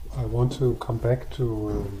want to come back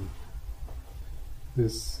to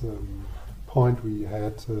this point we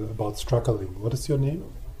had about struggling. What is your name?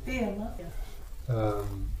 Teema.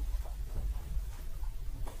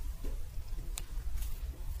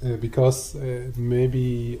 Because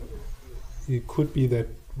maybe it could be that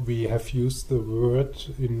we have used the word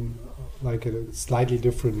in like a slightly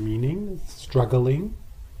different meaning, struggling.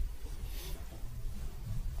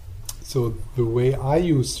 So the way I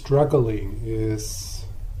use struggling is,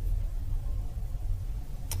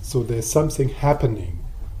 so there's something happening.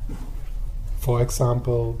 For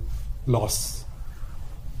example, loss.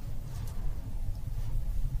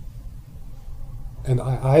 And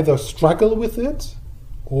I either struggle with it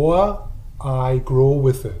or I grow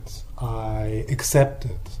with it. I accept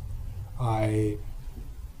it. I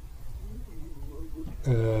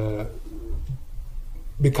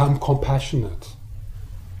become compassionate.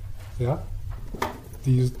 Yeah?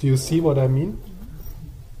 Do you see what I mean?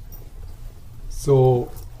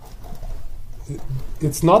 So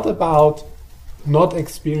it's not about not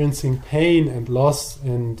experiencing pain and loss,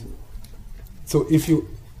 and so if you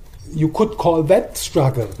could call that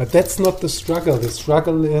struggle, but that's not the struggle. The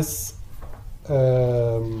struggle is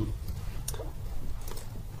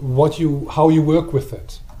how you work with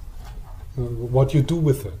it, what you do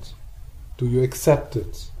with it. Do you accept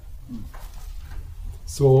it?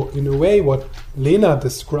 So in a way, what Lena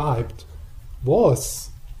described was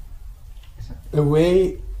a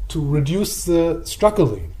way to reduce the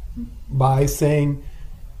struggling by saying,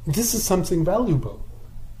 this is something valuable.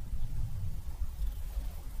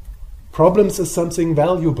 Problems is something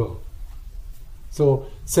valuable. So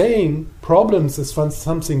saying problems is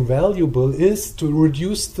something valuable is to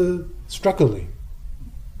reduce the struggling.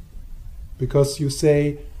 Because you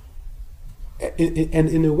say, and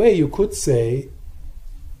in a way you could say,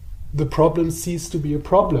 the problem ceases to be a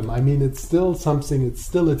problem. I mean, it's still something, it's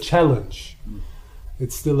still a challenge.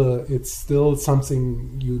 It's still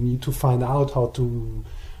something you need to find out how to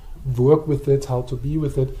work with it, how to be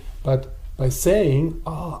with it. But by saying,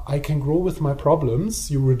 I can grow with my problems,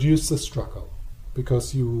 you reduce the struggle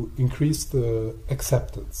because you increase the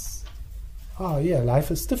acceptance. Yeah,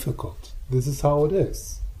 life is difficult. This is how it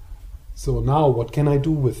is. So now what can I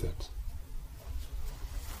do with it?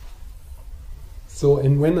 So,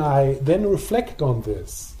 and when I then reflect on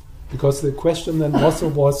this, because the question then also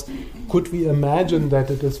was, could we imagine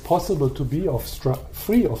that it is possible to be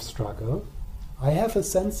free of struggle? I have a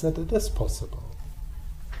sense that it is possible.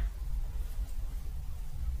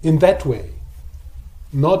 In that way,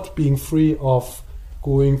 not being free of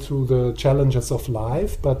going through the challenges of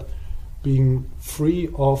life, but being free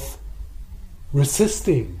of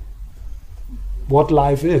resisting what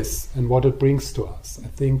life is and what it brings to us. I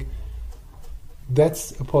think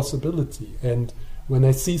that's a possibility. And when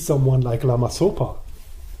I see someone like Lama Zopa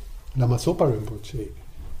Rinpoche,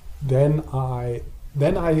 then I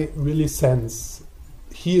really sense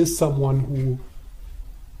he is someone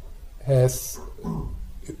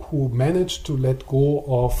who managed to let go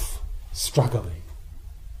of struggling.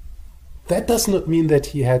 That does not mean that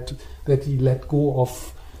he let go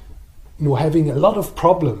of having a lot of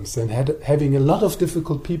problems and having a lot of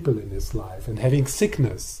difficult people in his life and having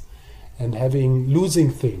sickness and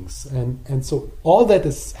losing things, and so all that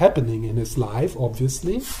is happening in his life,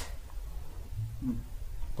 obviously.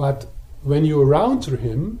 But when you're around to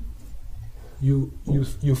him, you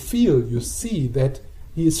feel, you see that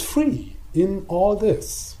he is free in all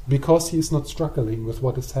this because he is not struggling with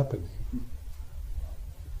what is happening.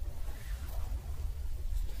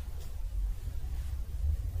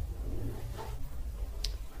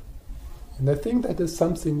 And I think that is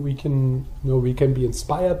something we can be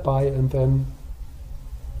inspired by, and then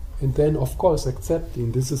of course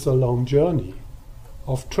accepting this is a long journey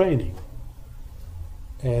of training.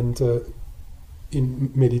 And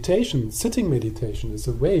in meditation, sitting meditation is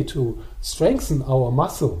a way to strengthen our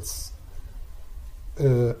muscles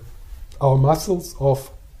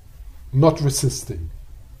of not resisting,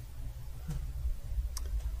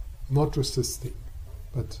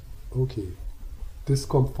 but okay,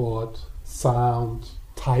 discomfort, sound,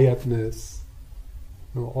 tiredness,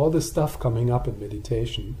 all the stuff coming up in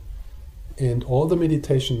meditation, and all the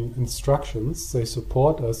meditation instructions, they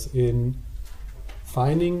support us in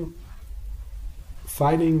finding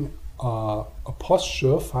a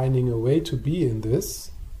posture, finding a way to be in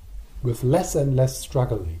this with less and less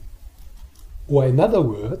struggling. Or in other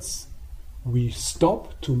words, we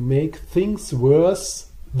stop to make things worse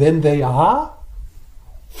than they are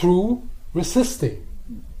through resisting.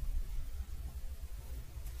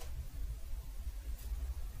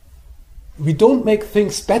 We don't make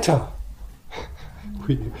things better.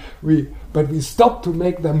 but we stop to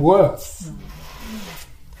make them worse.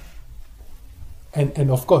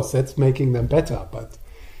 And of course, that's making them better, but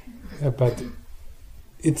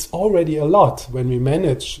it's already a lot when we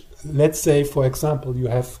manage. Let's say, for example, you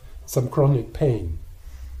have some chronic pain,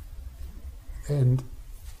 and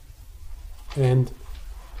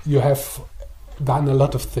you have done a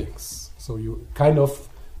lot of things. So you kind of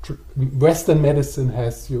Western medicine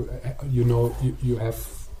has you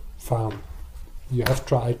have found, you have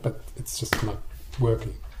tried, but it's just not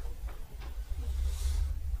working.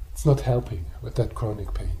 It's not helping with that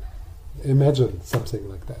chronic pain. Imagine something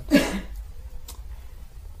like that.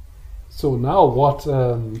 So now what,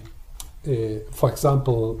 for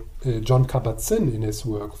example, Jon Kabat-Zinn in his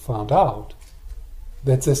work found out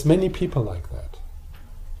that there's many people like that.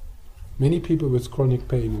 Many people with chronic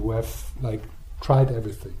pain who have tried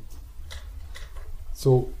everything.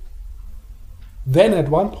 So then at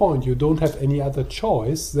one point you don't have any other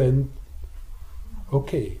choice than,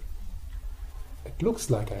 okay, it looks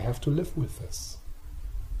like I have to live with this.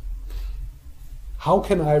 How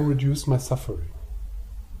can I reduce my suffering?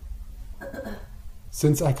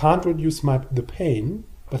 Since I can't reduce the pain,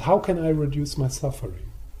 but how can I reduce my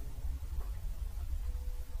suffering?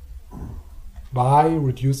 By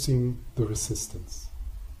reducing the resistance.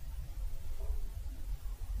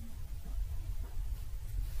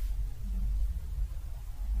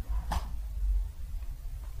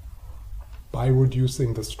 By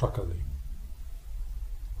reducing the struggling.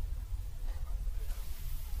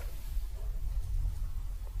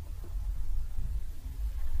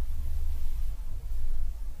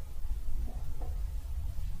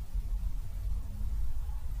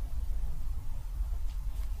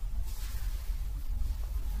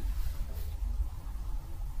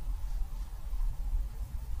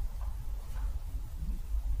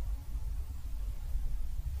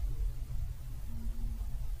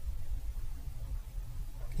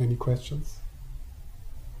 Any questions?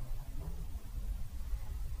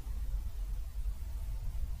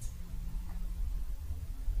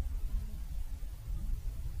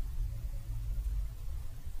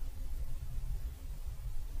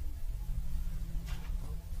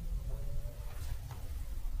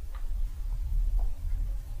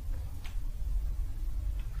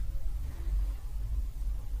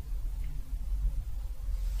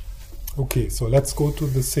 Okay, so let's go to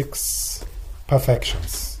the 6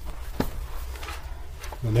 perfections.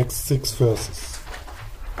 The next 6 verses.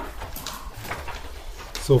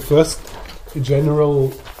 So first, a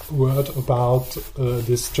general word about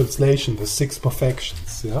this translation, the 6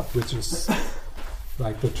 perfections, which is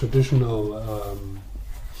like the traditional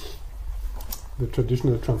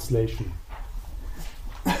translation.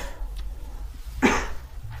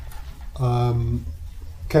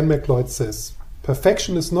 Ken MacLeod says,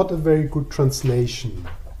 perfection is not a very good translation,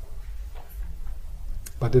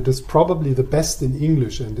 but it is probably the best in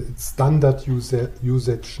English and its standard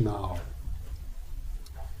usage now.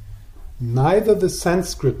 Neither the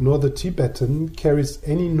Sanskrit nor the Tibetan carries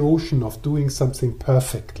any notion of doing something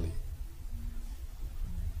perfectly.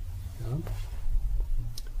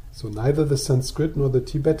 So neither the Sanskrit nor the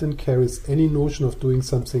Tibetan carries any notion of doing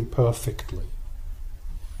something perfectly.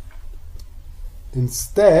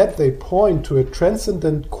 Instead, they point to a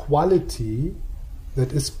transcendent quality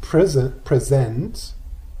that is present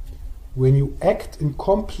when you act in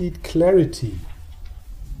complete clarity,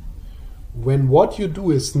 when what you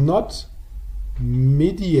do is not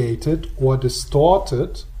mediated or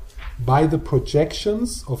distorted by the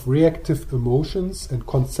projections of reactive emotions and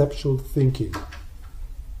conceptual thinking.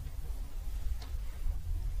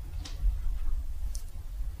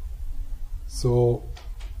 So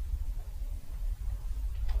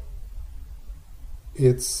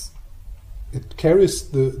it carries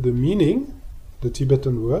the meaning, the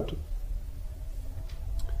Tibetan word,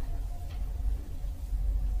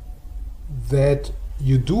 that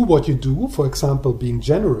you do what you do, for example, being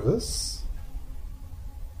generous,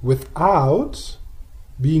 without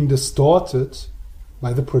being distorted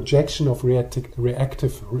by the projection of reactive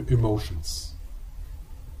emotions.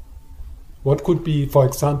 What could be, for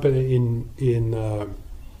example, in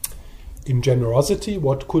generosity,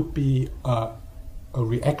 what could be a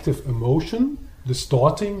reactive emotion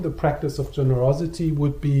distorting the practice of generosity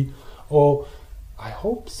would be, oh, I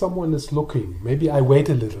hope someone is looking. Maybe I wait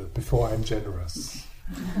a little before I'm generous.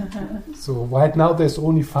 So right now there's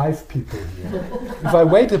only 5 people here. If I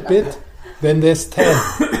wait a bit, then there's 10.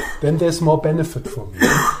 Then there's more benefit for me.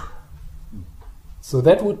 So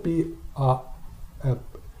that would be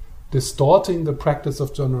distorting the practice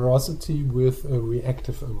of generosity with a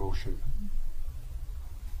reactive emotion.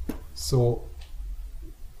 So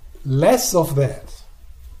less of that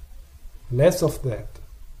less of that.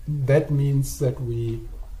 That means that we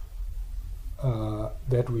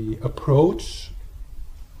approach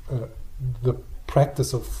the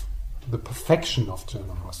practice of the perfection of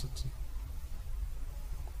generosity.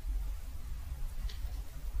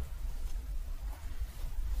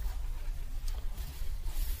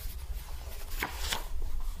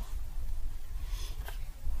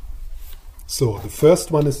 So the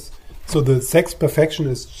first one is, so the sixth perfection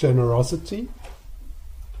is generosity,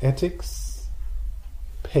 ethics,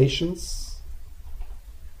 patience,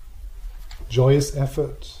 joyous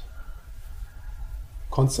effort,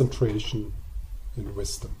 concentration, and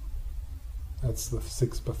wisdom. That's the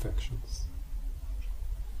six perfections.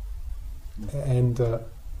 And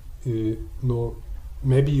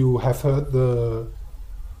maybe you have heard the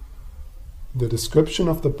description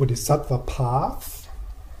of the Bodhisattva path,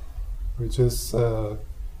 which is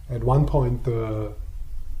at one point the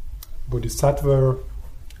Bodhisattva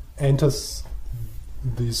enters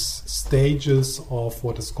these stages of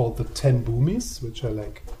what is called the 10 bhumis, which are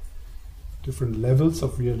like different levels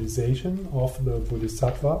of realization of the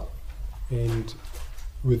Bodhisattva. And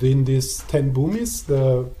within these 10 bhumis,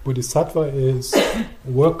 the Bodhisattva is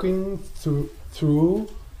working through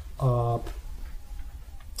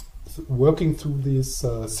these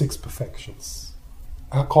six perfections,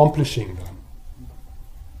 accomplishing them.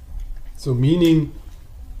 So meaning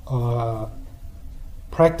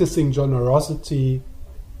practicing generosity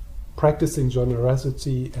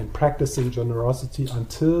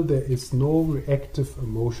until there is no reactive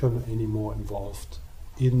emotion anymore involved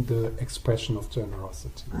in the expression of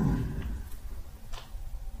generosity.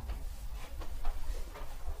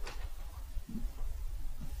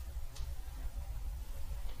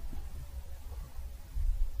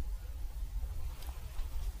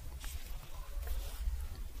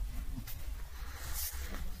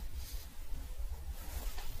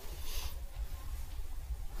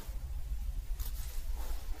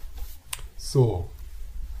 So,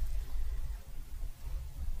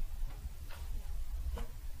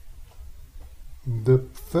 the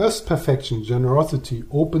first perfection, generosity,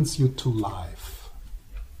 opens you to life.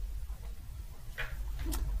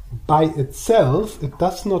 By itself, it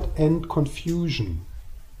does not end confusion.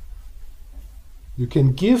 You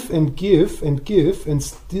can give and give and give and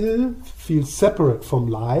still feel separate from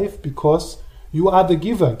life because you are the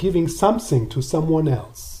giver, giving something to someone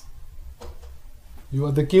else. You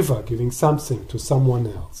are the giver, giving something to someone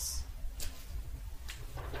else.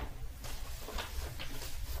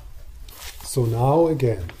 So now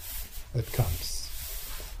again, it comes.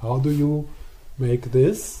 How do you make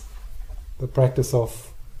this the practice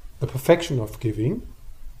of the perfection of giving?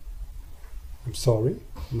 I'm sorry,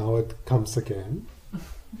 now it comes again.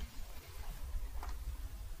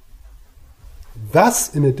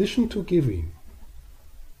 Thus, in addition to giving,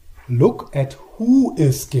 look at who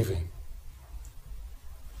is giving.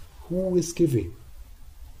 Who is giving?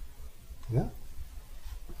 Yeah?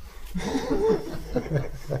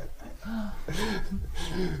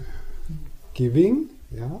 Giving,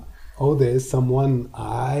 yeah? Oh, there is someone,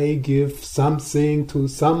 I give something to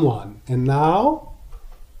someone. And now,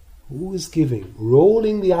 who is giving?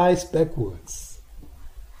 Rolling the eyes backwards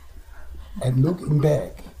and looking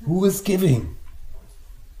back. Who is giving?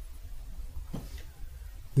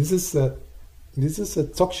 This is a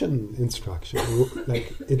Dzogchen instruction.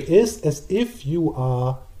 Like it is as if you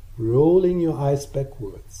are rolling your eyes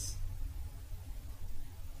backwards.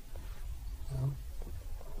 Yeah.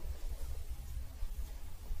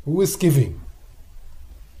 Who is giving?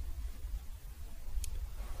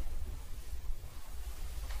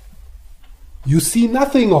 You see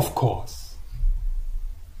nothing, of course.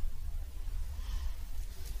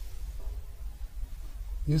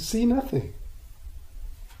 You see nothing.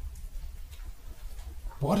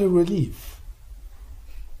 What a relief.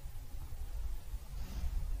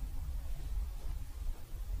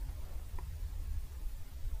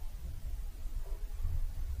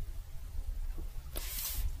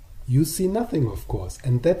 You see nothing, of course,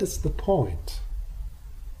 and that is the point.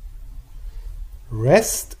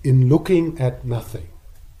 Rest in looking at nothing.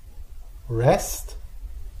 Rest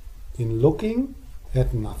in looking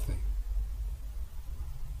at nothing.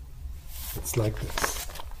 It's like this.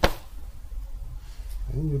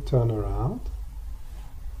 And you turn around.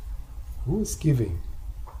 Who is giving?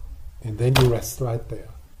 And then you rest right there.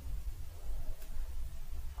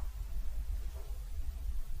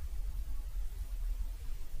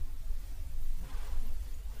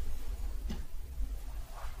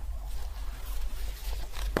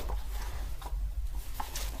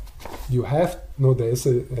 You have there is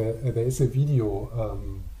a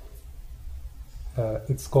video.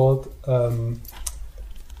 It's called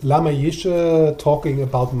Lama Yeshe talking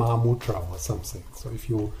about Mahamudra or something. So if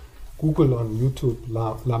you Google on YouTube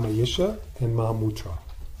Lama Yeshe and Mahamudra,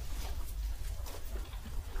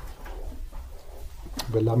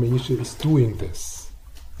 where Lama Yeshe is doing this,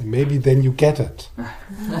 and maybe then you get it,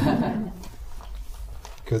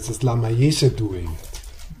 because it's Lama Yeshe doing it.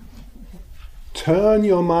 Turn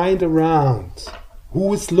your mind around.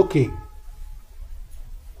 Who is looking?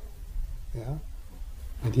 Yeah,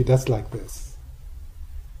 and he does like this.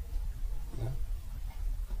 Yeah,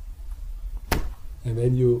 and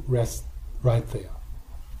then you rest right there.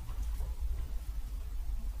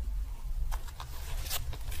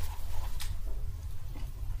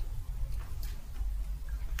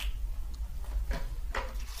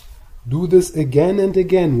 Do this again and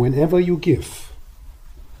again whenever you give.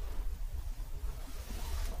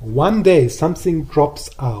 One day something drops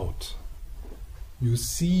out. You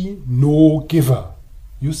see no giver.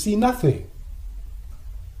 You see nothing.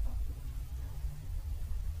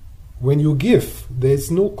 When you give, there is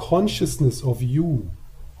no consciousness of you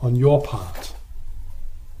on your part.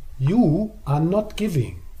 You are not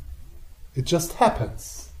giving. It just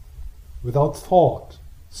happens without thought,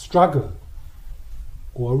 struggle,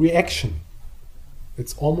 or reaction.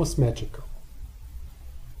 It's almost magical.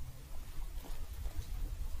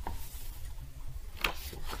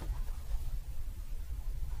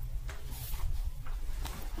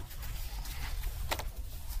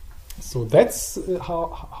 So that's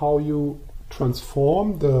how you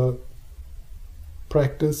transform the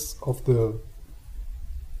practice of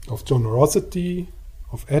generosity,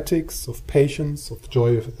 of ethics, of patience, of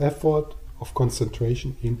joy of effort, of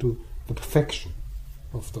concentration into the perfection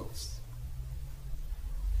of those.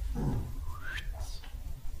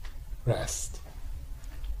 Rest.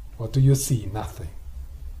 What do you see? Nothing.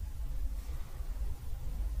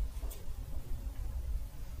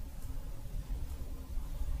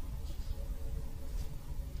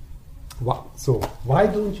 So why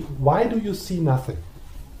do you see nothing?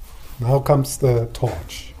 Now comes the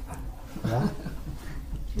torch. Yeah?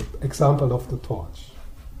 Example of the torch.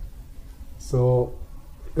 So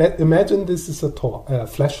imagine this is a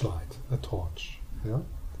flashlight, a torch. Yeah?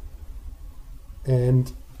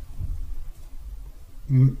 And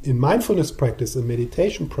in mindfulness practice, in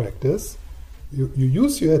meditation practice, you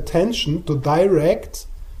use your attention to direct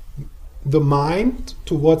the mind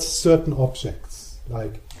towards certain objects.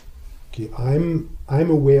 Like, okay, I'm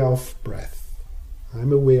aware of breath.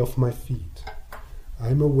 I'm aware of my feet.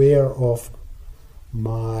 I'm aware of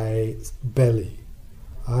my belly.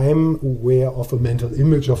 I'm aware of a mental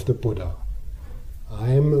image of the Buddha.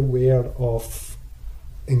 I'm aware of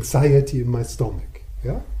anxiety in my stomach.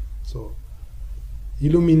 Yeah? So,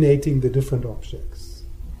 illuminating the different objects.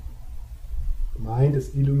 The mind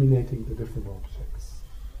is illuminating the different objects,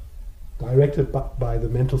 directed by the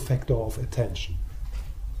mental factor of attention.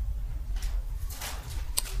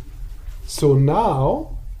 So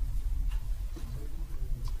now,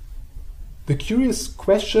 the curious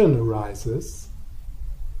question arises,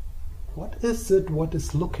 what is it what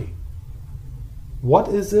is looking? What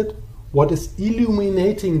is it what is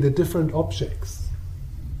illuminating the different objects?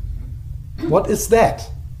 What is that?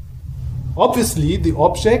 Obviously, the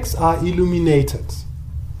objects are illuminated.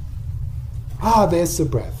 There's the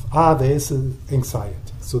breath. There's the anxiety.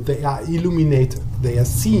 So they are illuminated. They are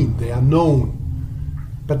seen. They are known.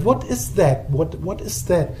 But what is that? What is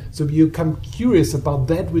that? So you become curious about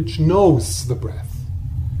that which knows the breath.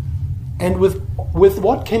 And with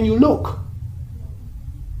what can you look?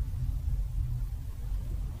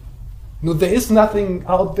 No, there is nothing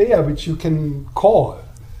out there which you can call.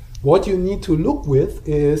 What you need to look with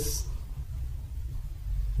is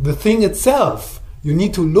the thing itself. You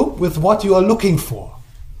need to look with what you are looking for.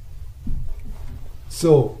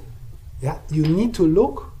 So, yeah, you need to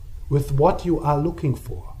look with what you are looking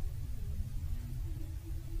for.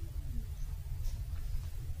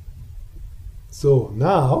 So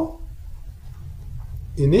now,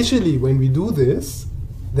 initially when we do this,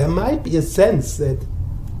 there might be a sense that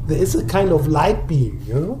there is a kind of light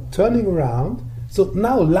beam, turning around. So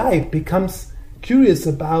now light becomes curious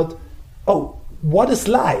about, what is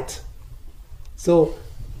light? So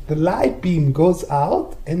the light beam goes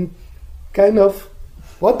out and kind of,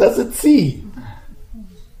 what does it see?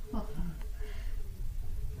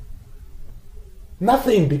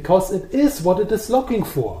 Nothing, because it is what it is looking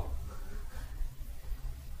for.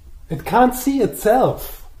 It can't see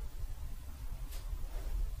itself.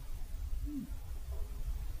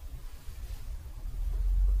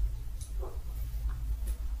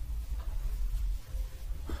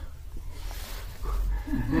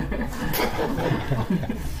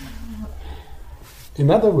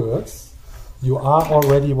 In other words, You are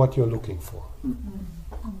already what you're looking for.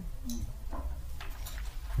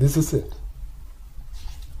 This is it.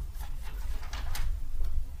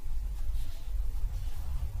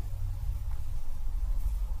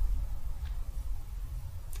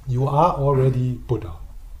 You are already Buddha.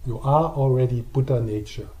 You are already Buddha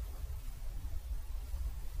nature.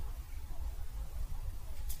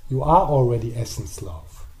 You are already essence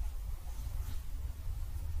love.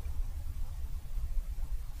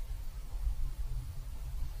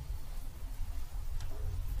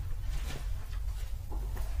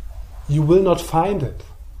 You will not find it.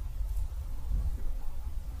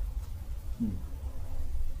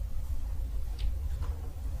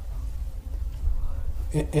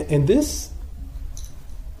 And this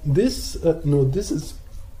is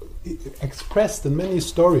expressed in many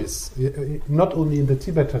stories, not only in the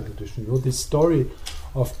Tibetan tradition. This story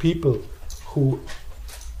of people who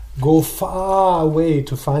go far away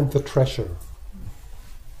to find the treasure.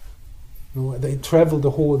 They travel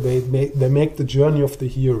the whole. They make the journey of the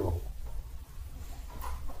hero.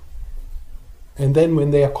 And then,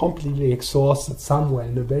 when they are completely exhausted somewhere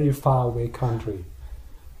in a very far away country,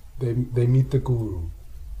 they meet the guru.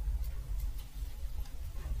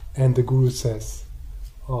 And the guru says,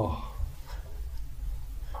 "Oh,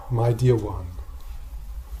 my dear one,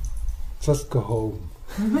 just go home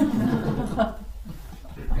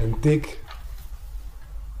and dig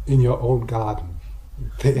in your own garden.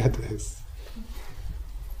 There it is."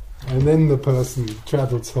 And then the person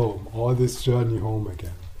travels home, all this journey home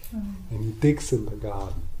again. And he digs in the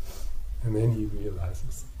garden. And then he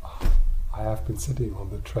realizes, I have been sitting on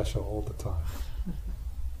the treasure all the time.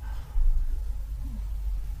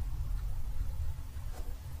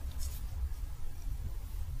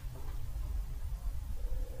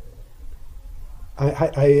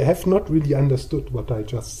 I have not really understood what I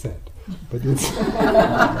just said, but it's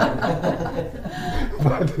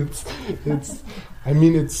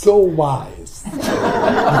it's so wise.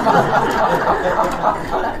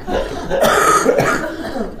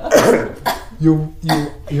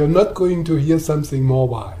 You're not going to hear something more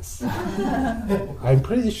wise. I'm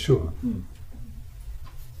pretty sure.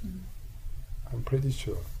 I'm pretty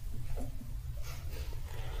sure.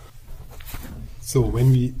 So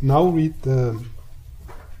when we now read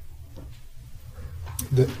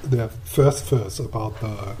the first verse about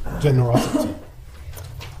the generosity.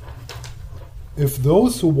 If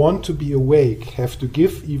those who want to be awake have to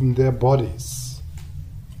give even their bodies,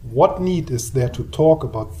 what need is there to talk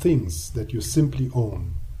about things that you simply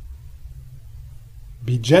own?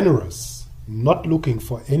 Be generous, not looking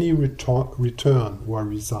for any return or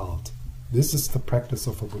result. This is the practice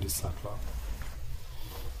of a bodhisattva.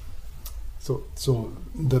 So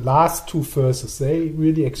the last two verses, they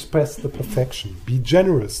really express the perfection. Be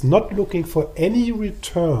generous, not looking for any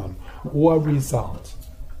return or result.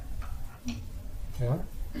 Yeah?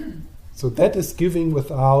 So that is giving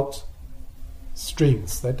without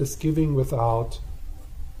strings. That is giving without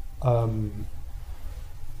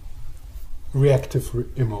reactive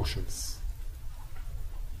emotions.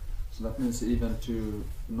 So that means even to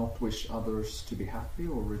not wish others to be happy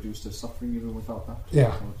or reduce their suffering even without that?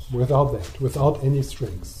 Yeah, without that, without any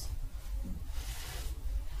strings.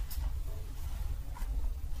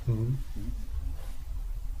 Mm-hmm.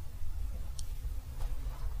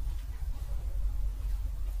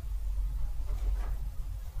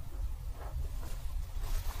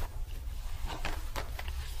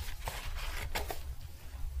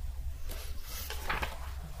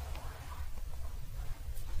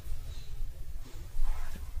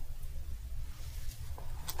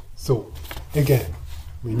 So, again,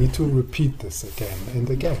 we need to repeat this again and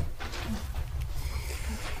again.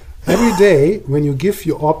 Every day, when you give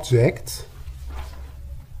your object,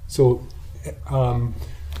 so Ken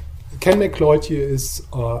McLeod here is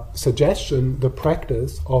a suggestion, the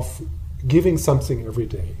practice of giving something every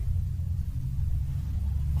day.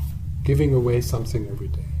 Giving away something every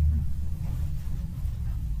day.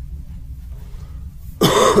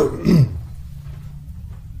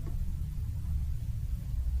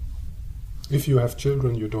 If you have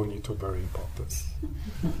children, you don't need to worry about this.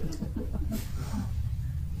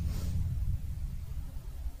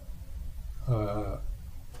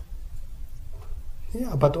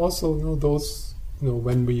 But also, those,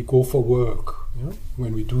 when we go for work,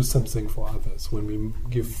 when we do something for others, when we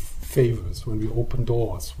give favors, when we open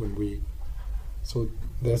doors, so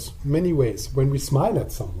there's many ways. When we smile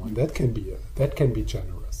at someone, that can be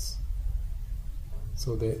generous.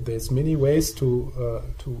 So there's many ways to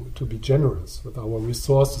be generous with our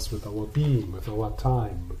resources, with our being, with our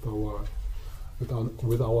time,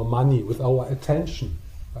 with our money, with our attention.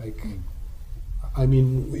 Like I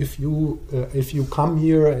mean, if you come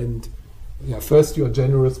here and first you are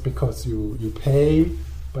generous because you pay,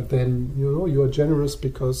 but then you are generous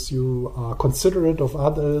because you are considerate of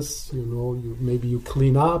others. Maybe you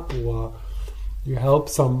clean up, or you help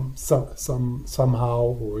somehow,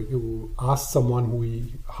 or you ask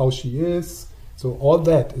someone how she is. So all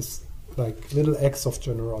that is like little acts of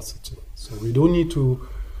generosity. So we don't need to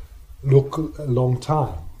look a long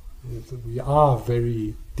time. We are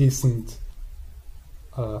very decent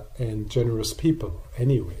and generous people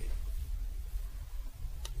anyway.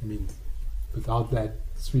 I mean, without that,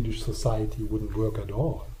 Swedish society wouldn't work at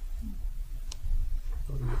all.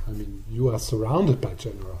 I mean, you are surrounded by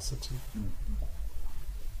generosity.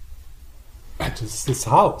 And it's this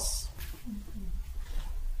house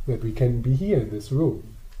that we can be here in this room.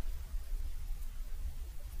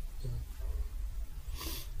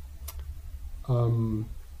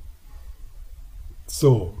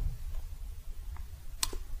 So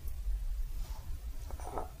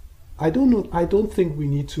I don't think we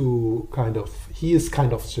need to he is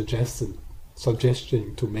kind of suggesting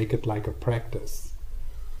to make it like a practice.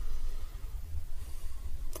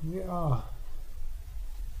 Yeah.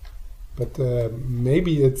 But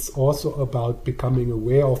maybe it's also about becoming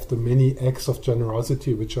aware of the many acts of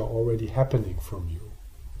generosity which are already happening from you,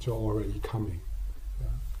 which are already coming. Yeah.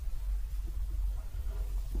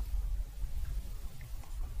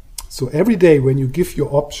 So every day when you give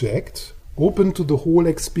your object, open to the whole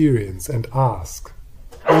experience and ask,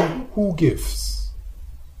 who gives?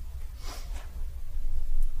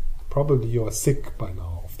 Probably you are sick by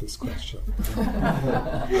now of this question.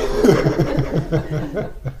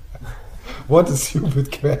 What a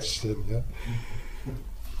stupid question. Yeah?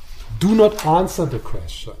 Do not answer the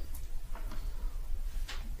question.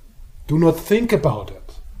 Do not think about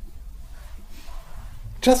it.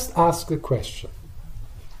 Just ask the question.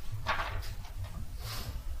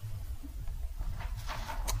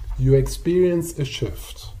 You experience a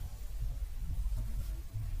shift.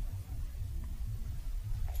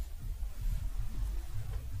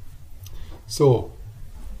 So,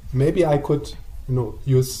 maybe I could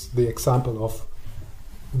use the example of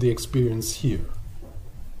the experience here.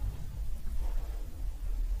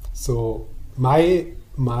 So my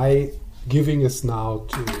giving is now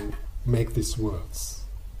to make these words.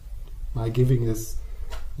 My giving is,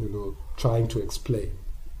 trying to explain.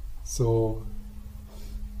 So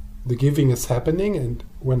the giving is happening, and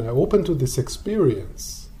when I open to this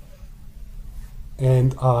experience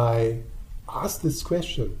and I ask this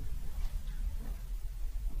question,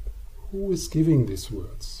 who is giving these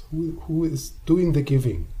words? Who is doing the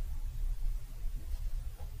giving?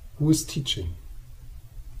 Who is teaching?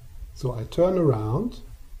 So I turn around.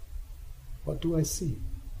 What do I see?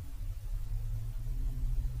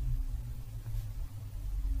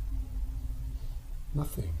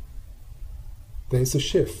 Nothing. There is a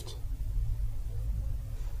shift.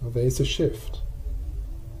 There is a shift.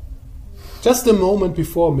 Just a moment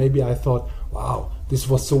before, maybe I thought, wow, this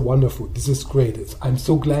was so wonderful. This is great. I'm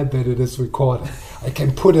so glad that it is recorded. I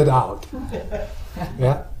can put it out.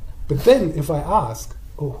 Yeah. But then, if I ask,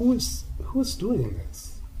 who is doing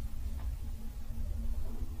this?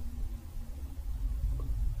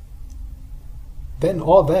 Then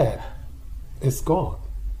all that is gone,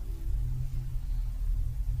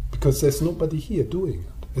 because there's nobody here doing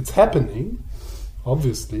it. It's happening,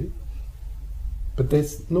 obviously, but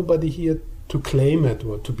there's nobody here to claim it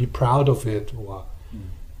or to be proud of it or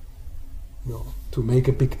to make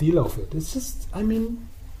a big deal of it. It's just,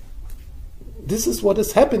 this is what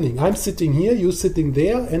is happening. I'm sitting here, you're sitting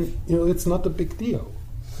there, and it's not a big deal.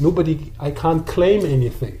 I can't claim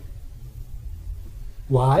anything.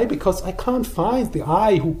 Why? Because I can't find the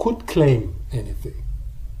I who could claim anything.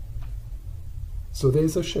 So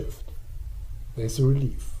there's a shift. There's a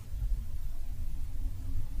relief.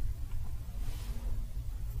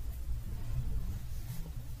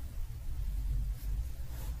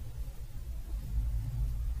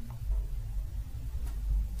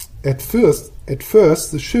 At first,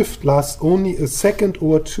 the shift lasts only a second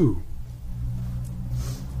or two.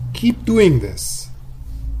 Keep doing this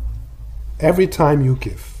every time you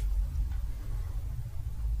give.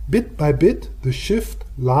 Bit by bit, the shift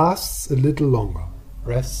lasts a little longer.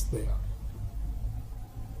 Rest there.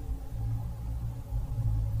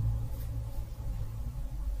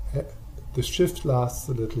 The shift lasts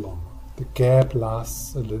a little longer. The gap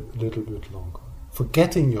lasts a little bit longer.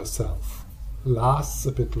 Forgetting yourself lasts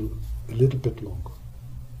a little bit longer.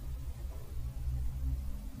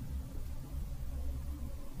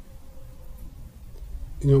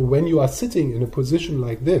 When you are sitting in a position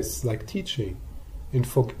like this, like teaching,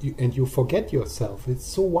 and you forget yourself, it's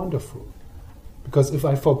so wonderful. Because if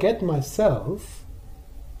I forget myself,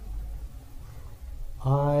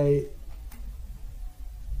 I'm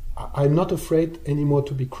not afraid anymore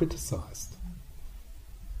to be criticized.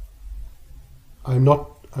 I'm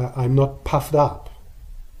not puffed up.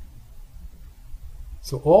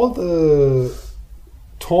 So all the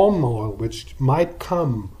turmoil which might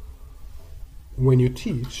come when you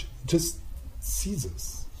teach just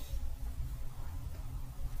ceases.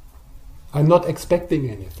 I'm not expecting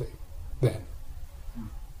anything then.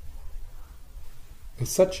 It's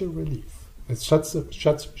such a relief. It's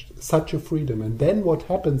such a freedom. And then what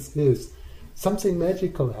happens is something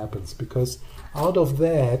magical happens, because out of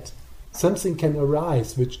that something can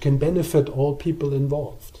arise which can benefit all people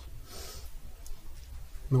involved.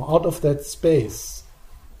 Now, out of that space,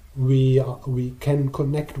 we can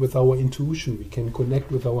connect with our intuition, we can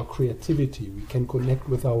connect with our creativity, we can connect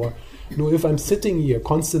with our... if I'm sitting here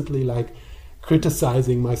constantly like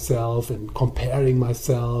criticizing myself and comparing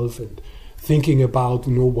myself and thinking about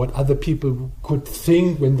what other people could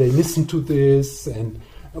think when they listen to this and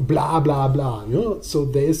blah blah blah, so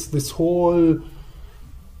there's this whole,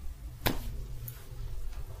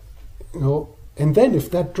 and then if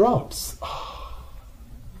that drops,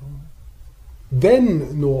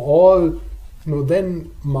 then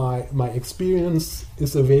then my experience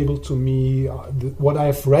is available to me. What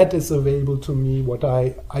I've read is available to me. What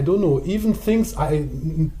I don't know, even things I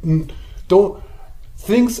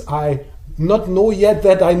not know yet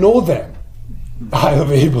that I know them, are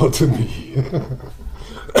available to me.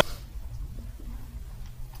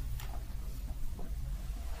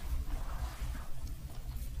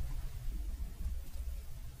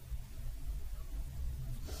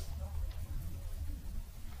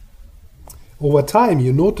 Over time,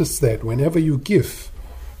 you notice that whenever you give,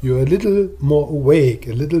 you're a little more awake,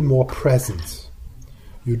 a little more present.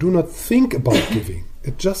 You do not think about giving.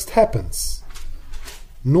 It just happens.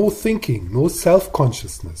 No thinking, no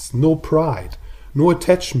self-consciousness, no pride, no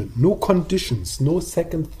attachment, no conditions, no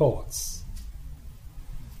second thoughts.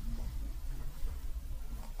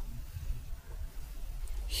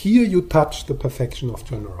 Here you touch the perfection of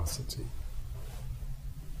generosity.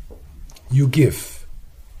 You give.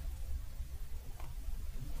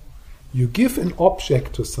 You give an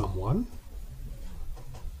object to someone,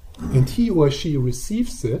 and he or she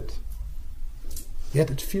receives it,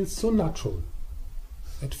 yet it feels so natural.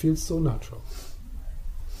 It feels so natural.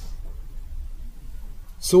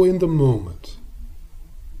 So in the moment,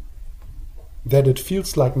 that it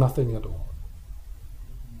feels like nothing at all.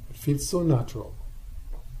 It feels so natural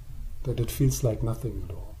that it feels like nothing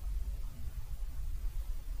at all.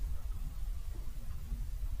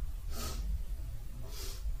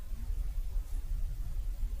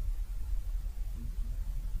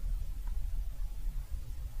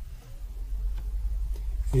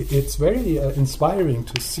 It's very inspiring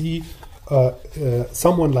to see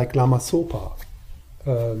someone like Lama Zopa,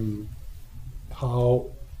 how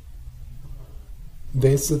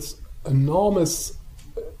there's this enormous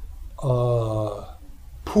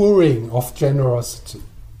pouring of generosity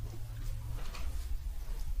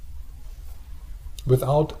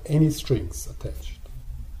without any strings attached.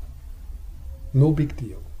 No big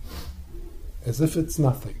deal. As if it's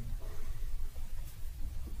nothing.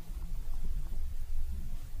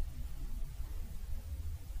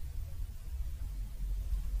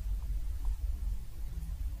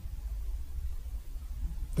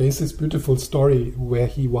 There's this beautiful story where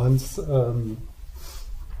he once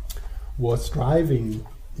was driving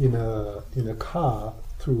in a car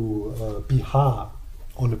through Bihar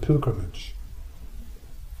on a pilgrimage,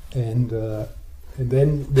 and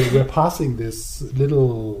then they were passing this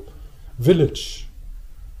little village,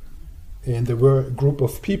 and there were a group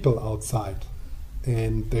of people outside,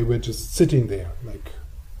 and they were just sitting there, like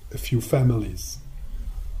a few families.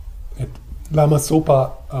 And Lama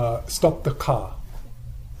Zopa stopped the car.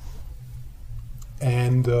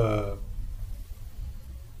 And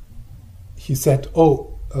he said,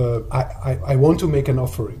 I want to make an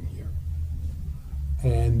offering here.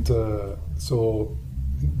 And so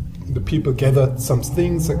the people gathered some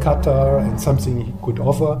things, a cutter and something he could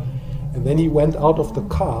offer. And then he went out of the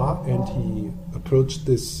car and he approached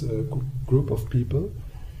this group of people.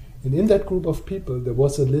 And in that group of people, there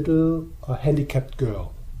was a little handicapped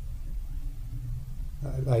girl,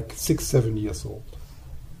 like 6-7 years old.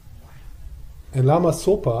 And Lama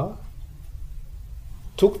Zopa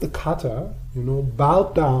took the cutter,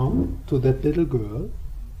 bowed down to that little girl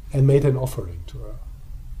and made an offering to her.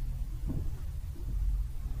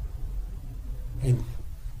 And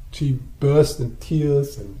she burst in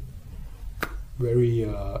tears, and very,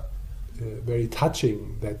 very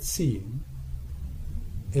touching, that scene.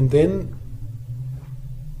 And then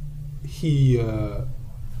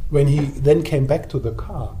when he then came back to the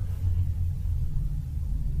car,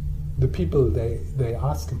 the people they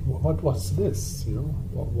asked him, "What was this? You know,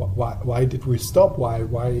 why did we stop?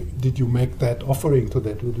 Why did you make that offering to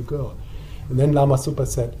that little girl?" And then Lama Zopa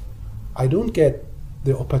said, "I don't get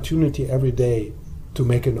the opportunity every day to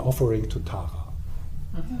make an offering to Tara."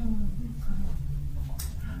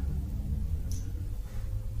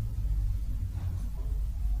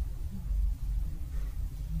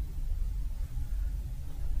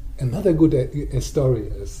 Another good story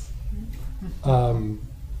is a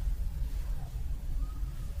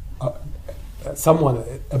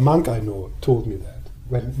monk I know told me that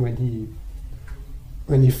when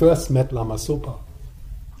he first met Lama Zopa,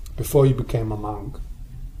 before he became a monk,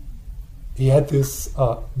 he had this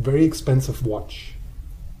very expensive watch.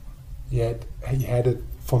 He had it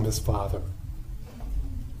from his father,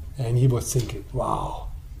 and he was thinking, "Wow,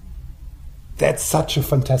 that's such a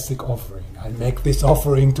fantastic offering. I make this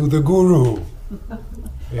offering to the Guru,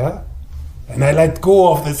 yeah, and I let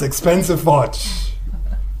go of this expensive watch."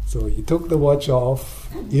 So he took the watch off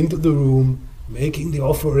into the room, making the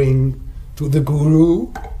offering to the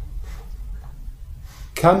Guru,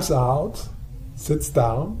 comes out, sits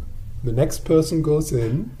down, the next person goes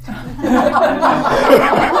in,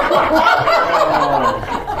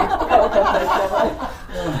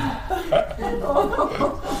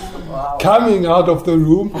 coming out of the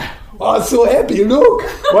room, "Oh, so happy, look,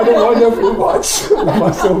 what a wonderful watch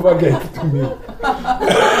Lama Zopa gave to me."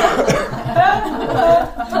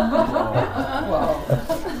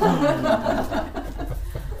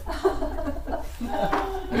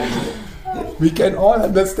 We can all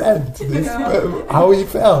understand this, how he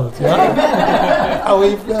felt, yeah? How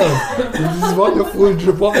he felt. This wonderful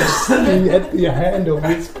watch sitting at the hand of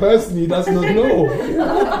this person he does not know.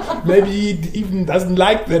 Yeah? Maybe he even doesn't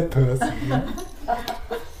like that person. Yeah?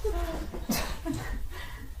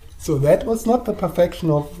 So that was not the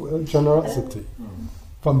perfection of generosity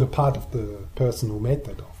from the part of the person who made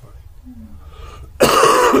that offering.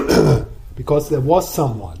 Because there was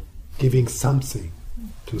someone giving something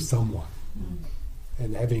to someone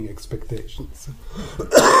and having expectations.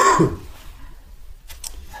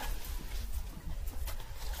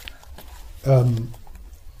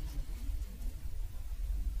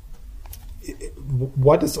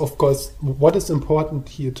 What is important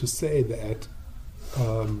here to say that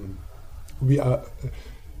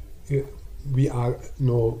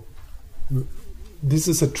this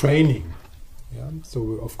is a training. Yeah?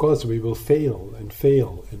 So of course we will fail in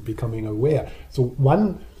becoming aware. So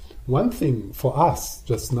one thing for us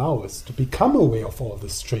just now is to become aware of all the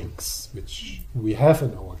strings which we have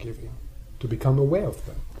in our giving, to become aware of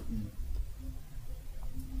them.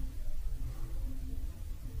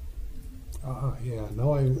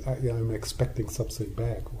 Now I'm expecting something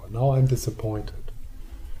back, or now I'm disappointed.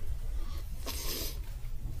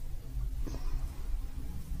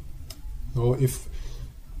 So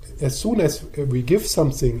as soon as we give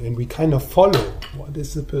something and we kind of follow, what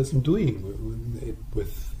is the person doing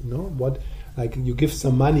with what, like you give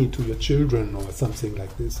some money to your children or something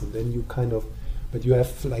like this, and then you but you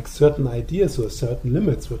have like certain ideas or certain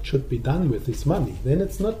limits what should be done with this money. Then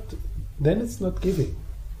it's not giving.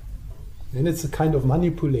 Then it's a kind of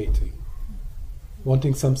manipulating,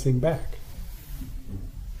 wanting something back.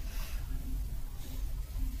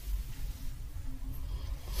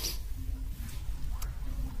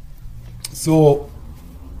 So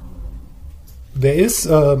there is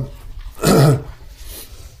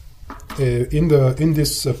in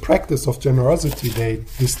this practice of generosity, they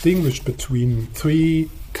distinguish between three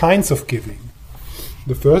kinds of giving.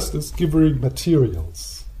 The first is giving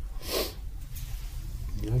materials,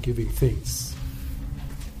 giving things.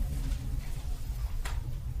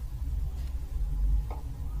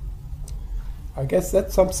 I guess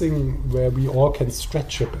that's something where we all can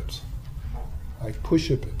stretch a bit, like push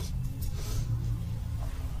a bit.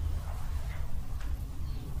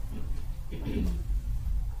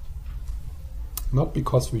 Not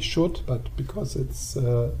because we should, but because it's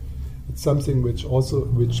something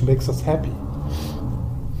which makes us happy.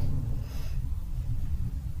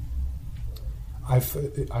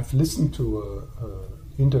 I've listened to a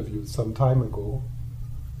interview some time ago.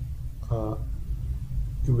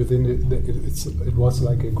 It was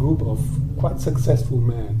like a group of quite successful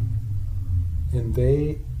men, and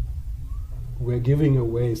they were giving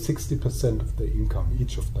away 60% of their income,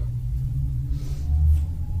 each of them.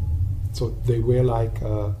 So they were like.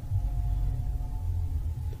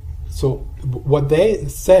 So what they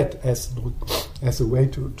said as a way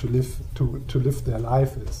to live their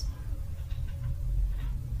life is,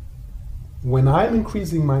 when I'm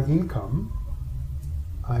increasing my income,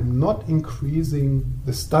 I'm not increasing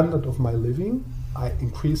the standard of my living, I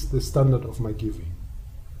increase the standard of my giving.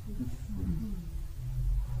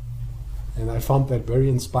 And I found that very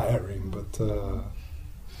inspiring, but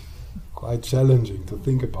quite challenging to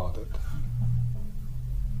think about it.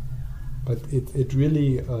 But it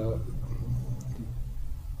really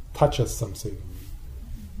touches something,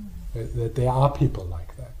 that there are people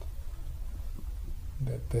like that.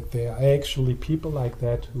 That there are actually people like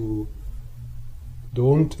that who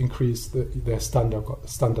don't increase their standard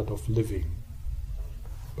of living,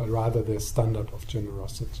 but rather their standard of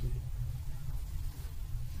generosity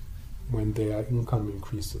when their income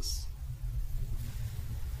increases.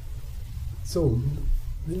 So,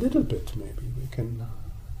 a little bit maybe we can...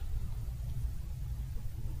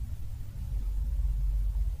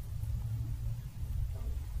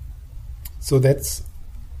 So that's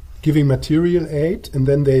giving material aid, and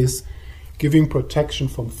then there is giving protection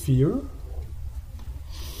from fear.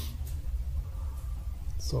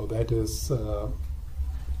 So that is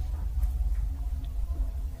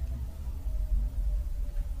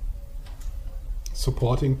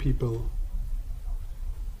supporting people,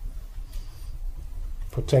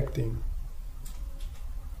 protecting.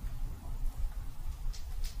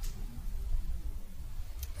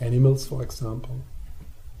 Animals, for example.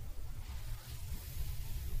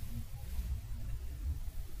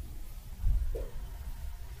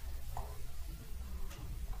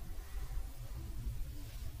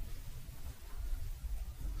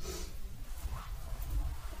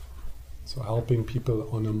 So helping people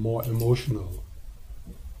on a more emotional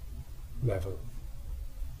level.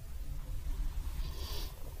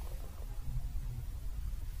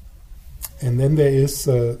 And then there is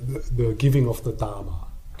the giving of the Dharma,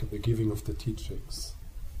 the giving of the teachings.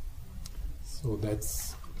 So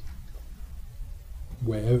that's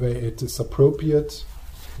wherever it is appropriate,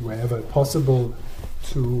 wherever possible,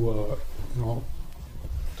 to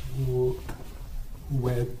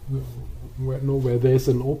where there's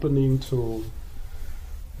an opening to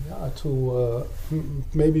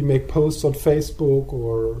maybe make posts on Facebook,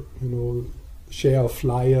 or share a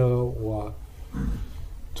flyer, or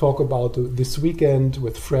talk about this weekend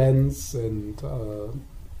with friends, and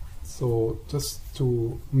so just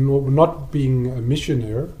to not being a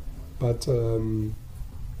missionary, but to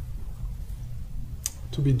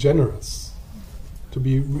be generous,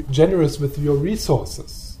 generous with your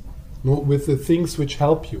resources, with the things which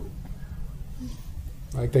help you.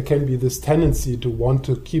 Like there can be this tendency to want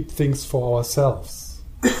to keep things for ourselves.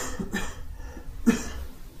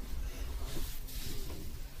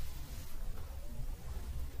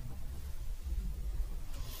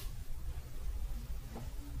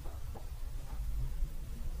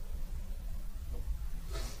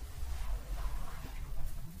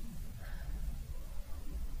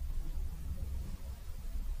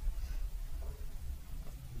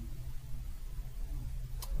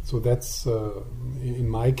 So that's, in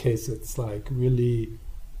my case, it's like really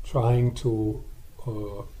trying to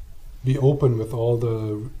be open with all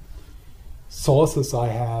the sources I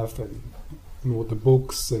have, and the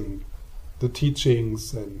books and the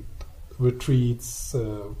teachings and retreats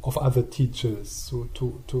of other teachers. So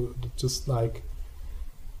to just like,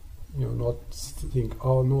 not think,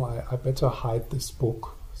 oh no, I better hide this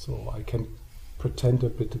book so I can pretend a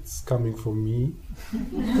bit it's coming from me.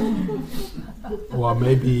 Or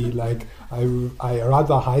maybe like I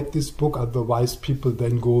rather hide this book, otherwise people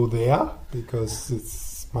then go there because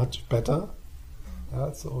it's much better.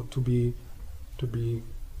 So to be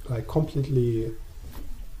like completely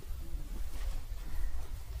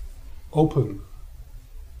open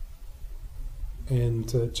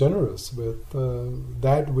and generous with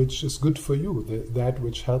that which is good for you, that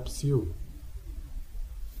which helps you.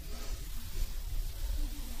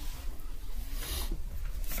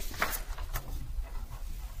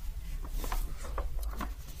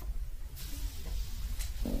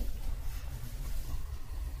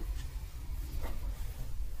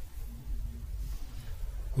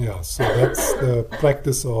 Yeah, so that's the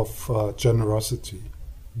practice of generosity,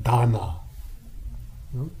 dana,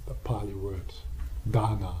 the Pali word,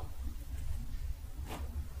 dana.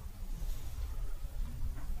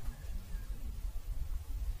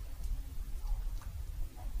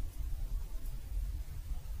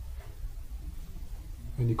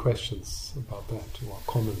 Any questions about that or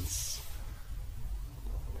comments?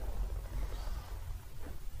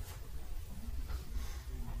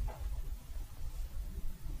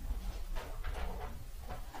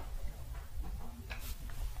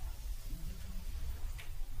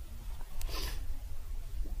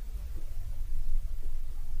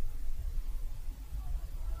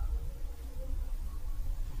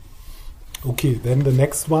 Okay, then the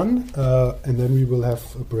next one, and then we will have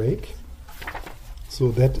a break. So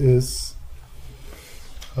that is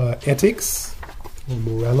ethics or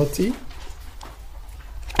morality.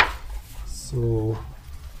 So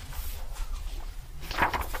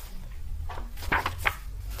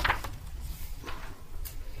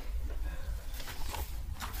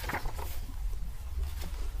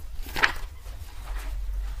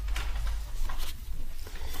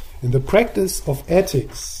in the practice of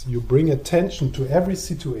ethics, you bring attention to every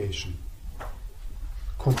situation.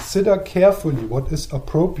 Consider carefully what is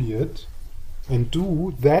appropriate and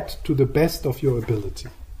do that to the best of your ability.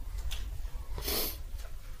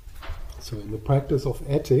 So in the practice of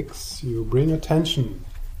ethics, you bring attention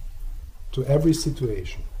to every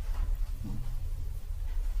situation.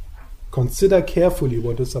 Consider carefully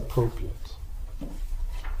what is appropriate.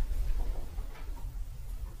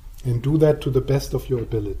 And do that to the best of your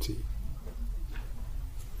ability.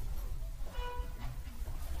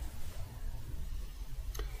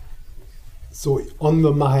 So on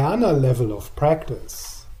the Mahayana level of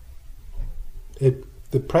practice,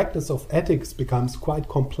 the practice of ethics becomes quite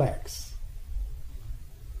complex.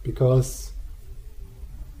 Because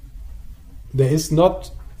there is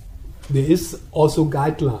also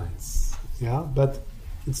guidelines, yeah, but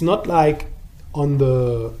it's not like on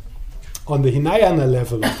the Hinayana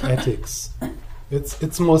level of ethics.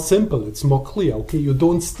 It's more simple, it's more clear. Okay, you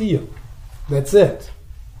don't steal, that's it.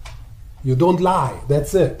 You don't lie,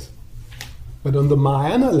 that's it. But on the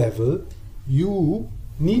Mahayana level, you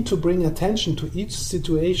need to bring attention to each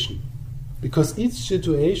situation, because each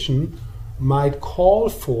situation might call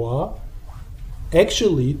for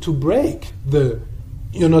actually to break the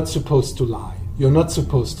you're not supposed to lie, you're not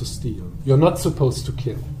supposed to steal, you're not supposed to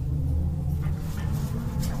kill.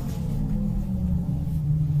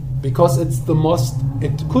 Because it's the most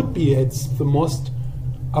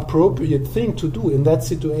appropriate thing to do in that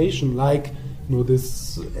situation, like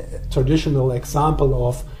this traditional example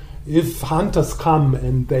of if hunters come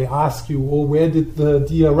and they ask you, oh, where did the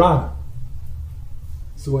deer run?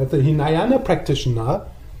 So as a Hinayana practitioner,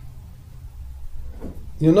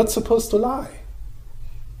 you're not supposed to lie.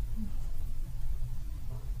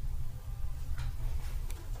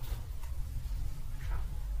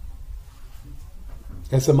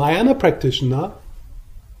 As a Mahayana practitioner,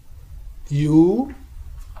 you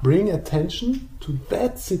bring attention to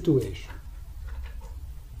that situation.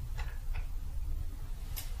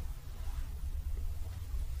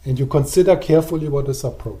 And you consider carefully what is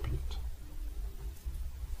appropriate.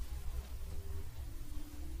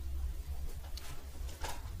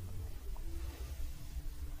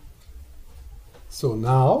 So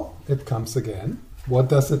now it comes again. What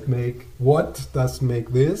does make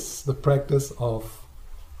this the practice of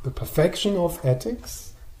the perfection of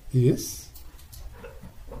ethics? Is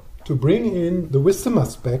to bring in the wisdom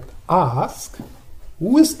aspect. Ask,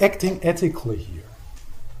 who is acting ethically here?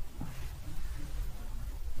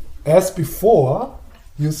 As before,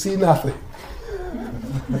 you see nothing.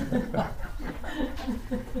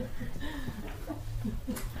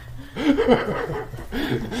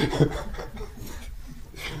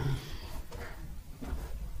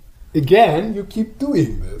 Again, you keep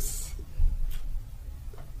doing this.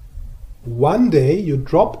 One day you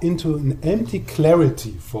drop into an empty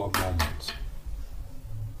clarity for a moment.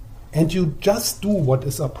 And you just do what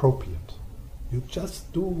is appropriate. You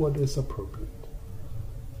just do what is appropriate.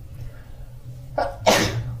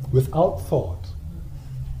 Without thought.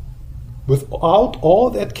 Without all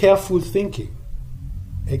that careful thinking.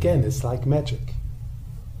 Again, it's like magic.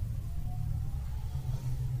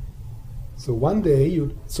 So one day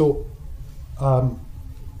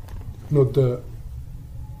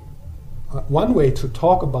one way to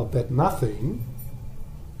talk about that nothing,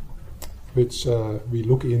 which we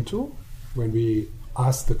look into when we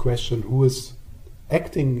ask the question, who is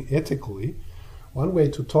acting ethically? One way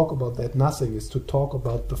to talk about that nothing is to talk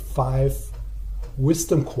about the 5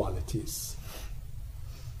 wisdom qualities.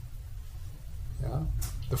 Yeah?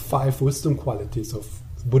 The 5 wisdom qualities of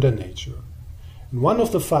Buddha nature. And one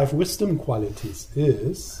of the 5 wisdom qualities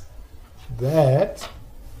is that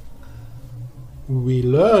we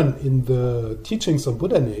learn in the teachings of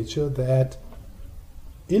Buddha nature that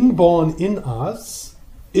inborn in us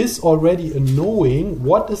is already a knowing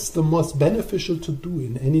what is the most beneficial to do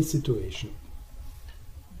in any situation.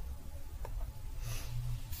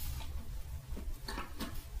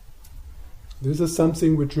 This is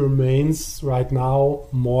something which remains right now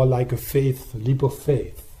more like a leap of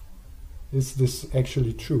faith. Is this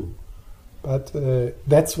actually true? But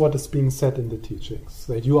that's what is being said in the teachings,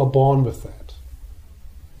 that you are born with that.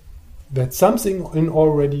 That something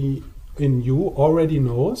in you already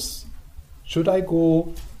knows Should I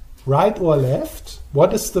go right or left?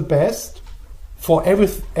 What is the best for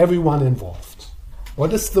everyone involved?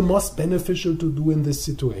 What is the most beneficial to do in this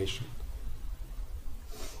situation?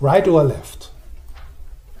 Right or left?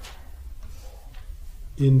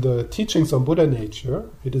 In the teachings on Buddha nature,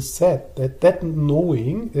 it is said that that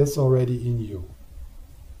knowing is already in you.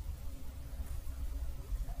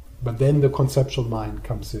 But then the conceptual mind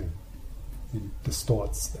comes in and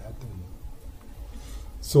distorts that.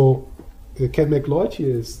 So Ken McLeod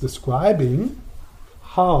here is describing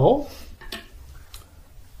how,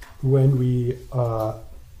 when we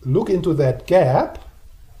look into that gap,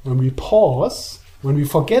 when we pause, when we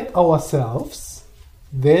forget ourselves,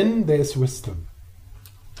 then there's wisdom.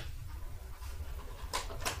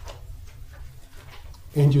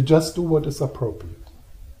 And you just do what is appropriate,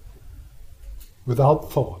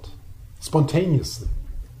 without thought, spontaneously,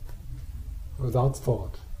 without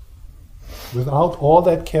thought, without all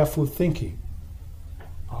that careful thinking.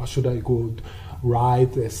 Oh, should I go right?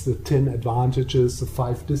 There's the 10 advantages, the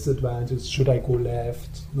 5 disadvantages. Should I go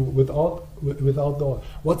left? No, without thought.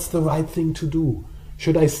 What's the right thing to do?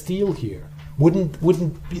 Should I steal here? Wouldn't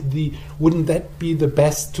that be the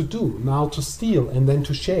best to do? Now to steal and then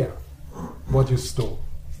to share what you stole.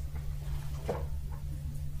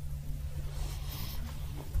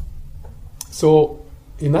 So,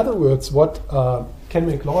 in other words, what Ken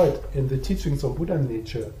McLeod in the teachings of Buddha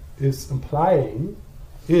nature is implying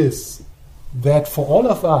is that for all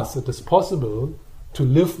of us it is possible to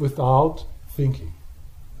live without thinking.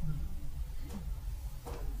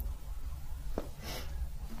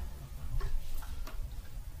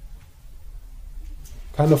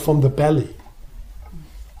 Kind of from the belly.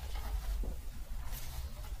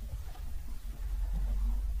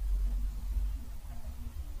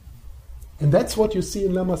 And that's what you see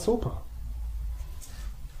in Lama Zopa.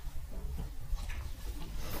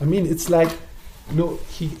 I mean, it's like,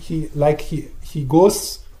 he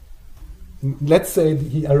goes, let's say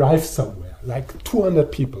he arrives somewhere, like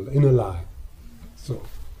 200 people in a line. So,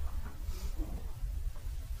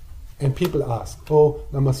 and people ask, oh,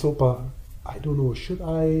 Lama Zopa, I don't know, should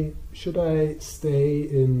I stay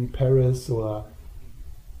in Paris or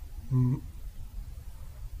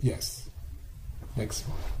yes, next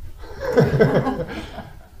one.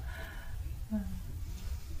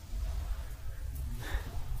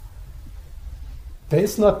 There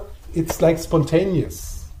is not, it's like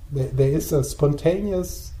spontaneous. There is a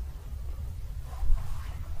spontaneous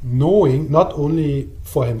knowing, not only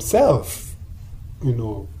for himself,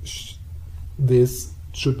 this,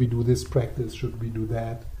 should we do this practice, should we do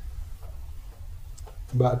that,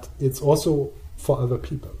 but it's also for other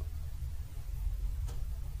people.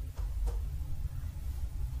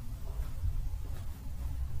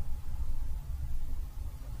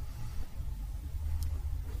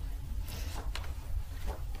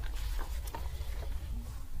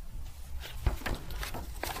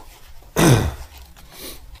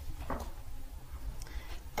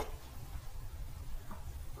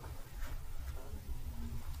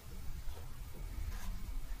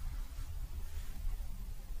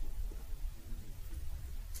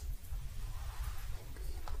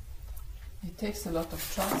 It takes a lot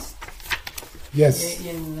of trust. Yes.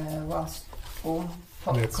 In one's own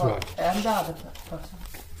part. That's right. And the other person.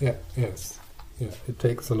 Yeah. Yes. Yeah. It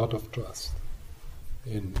takes a lot of trust.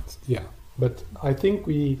 And yeah, but I think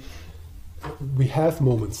we have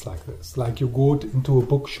moments like this. Like you go into a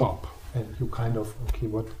bookshop and you kind of, okay,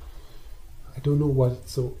 what? I don't know what.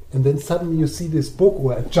 So, and then suddenly you see this book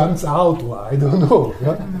where it jumps out, or I don't know.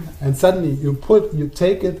 Yeah? And suddenly you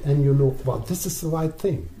take it and you know, well, this is the right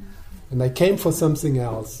thing. And I came for something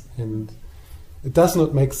else, and it does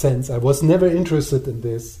not make sense. I was never interested in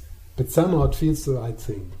this, but somehow it feels the right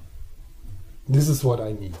thing. This is what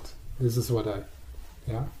I need. This is what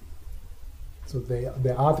yeah. So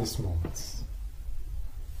there are these moments,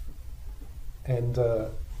 and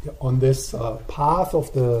on this path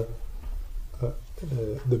of the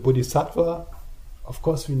Bodhisattva, of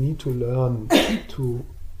course, we need to learn to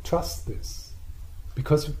trust this,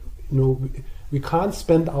 because we can't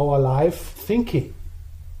spend our life thinking,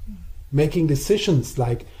 making decisions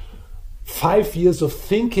like 5 years of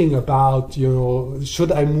thinking about,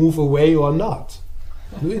 should I move away or not?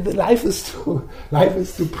 Life is too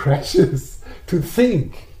precious to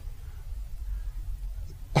think.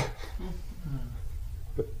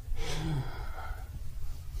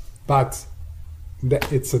 But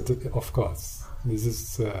it's of course this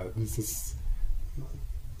is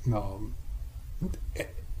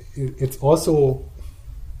it's also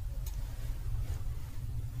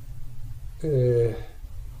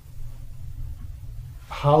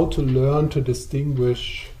how to learn to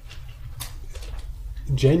distinguish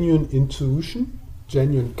genuine intuition,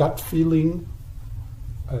 genuine gut feeling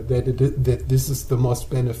that this is the most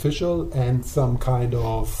beneficial, and some kind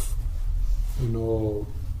of,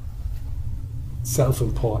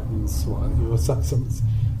 self-importance, or so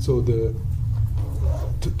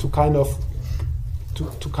to kind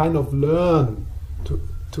of learn to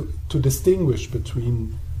distinguish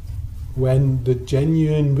between when the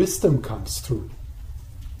genuine wisdom comes through,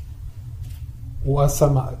 or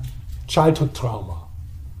some childhood trauma,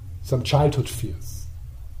 some childhood fears.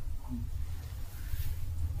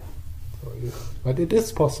 But it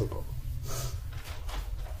is possible.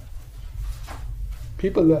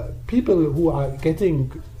 People who are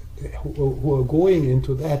who are going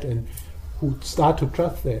into that and who start to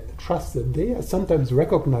trust that they are sometimes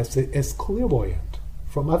recognized as clairvoyant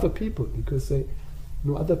from other people, because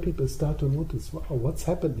other people start to notice, wow, what's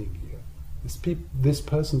happening here? This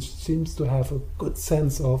person seems to have a good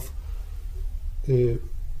sense of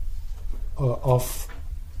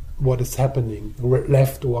what is happening,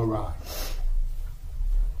 left or right.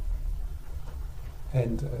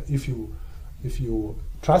 And if you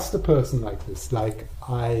trust a person like this, like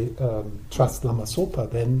I trust Lama Zopa,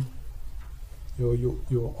 then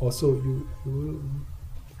you also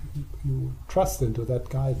trust into that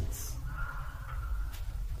guidance.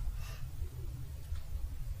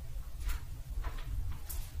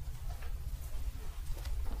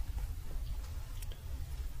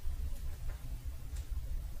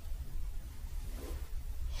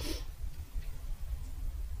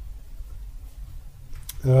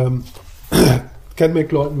 Ken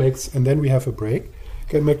McLeod makes, and then we have a break.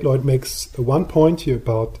 Ken McLeod makes one point here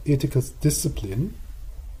about ethical discipline.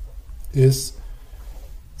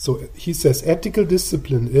 So he says ethical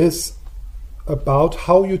discipline is about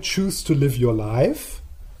how you choose to live your life,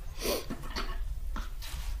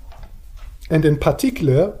 and in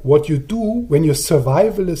particular what you do when your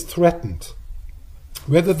survival is threatened,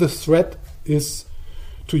 whether the threat is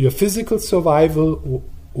to your physical survival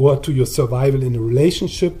or to your survival in a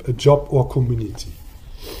relationship, a job, or community.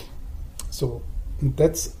 So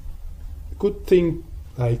that's a good thing,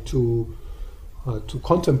 like to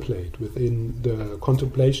contemplate within the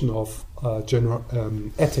contemplation of general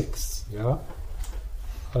ethics. Yeah,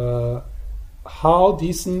 how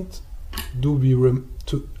decent do we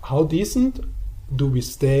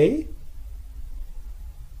stay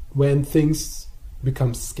when things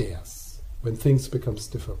become scarce, when things becomes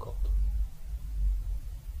difficult?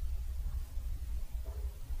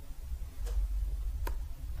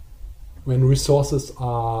 When resources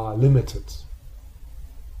are limited,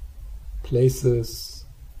 places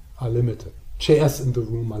are limited, chairs in the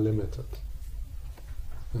room are limited.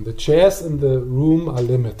 When the chairs in the room are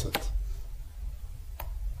limited,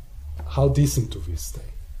 how decent do we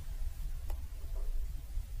stay?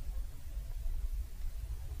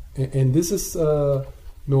 And this is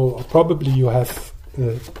probably you have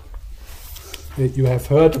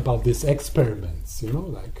heard about these experiments,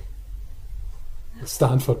 like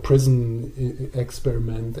Stanford prison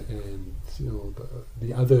experiment, and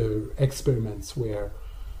the other experiments where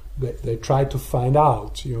they try to find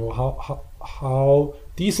out how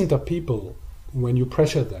decent are people when you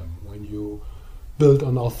pressure them, when you build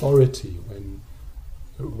on authority,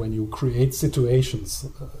 when you create situations,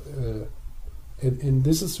 and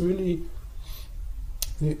this is really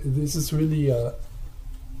a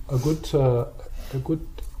good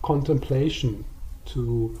contemplation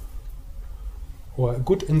or a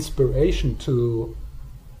good inspiration to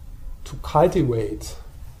cultivate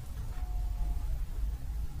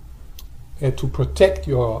and to protect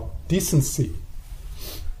your decency,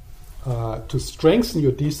 to strengthen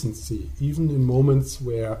your decency even in moments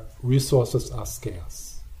where resources are scarce.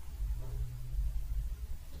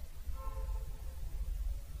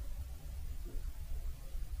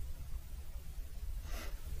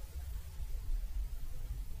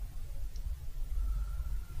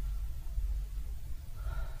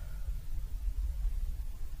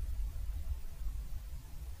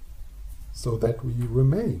 So that we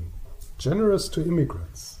remain generous to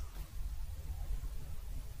immigrants.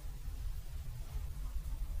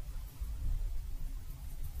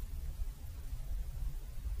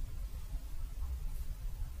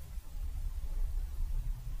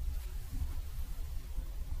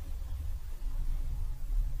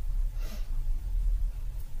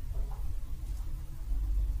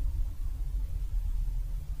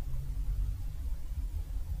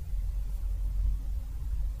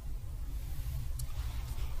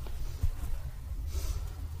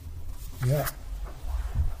 Yeah,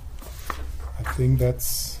 I think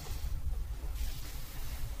that's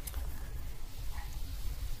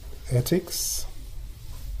ethics.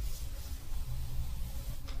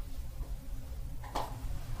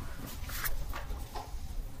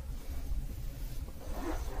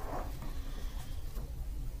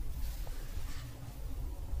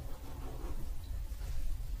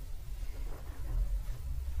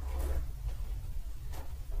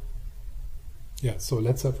 Yeah, so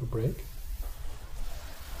let's have a break.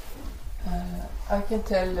 I can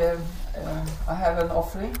tell I have an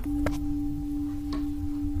offering.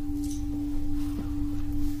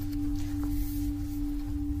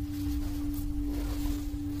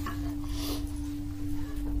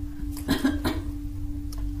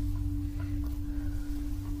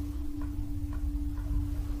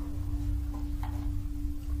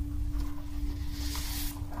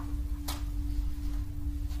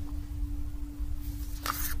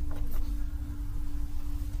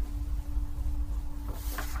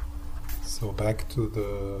 So back to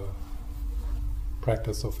the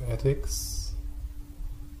practice of ethics,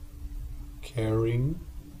 caring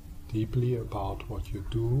deeply about what you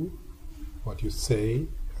do, what you say,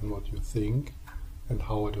 and what you think, and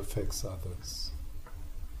how it affects others.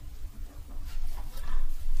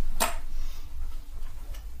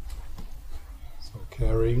 So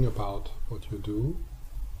caring about what you do,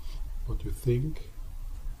 what you think,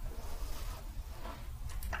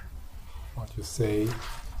 what you say,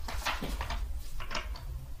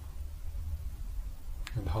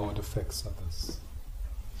 and how it affects others.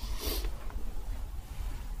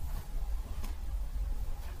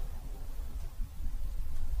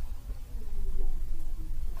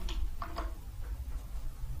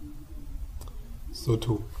 So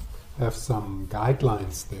to have some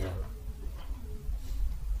guidelines there,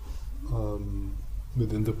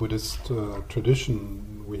 within the Buddhist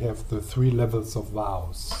tradition, we have the 3 levels of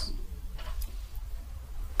vows,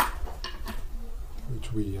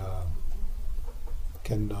 which we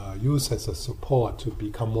can use as a support to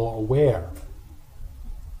become more aware,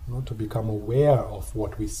 to become aware of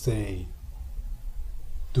what we say,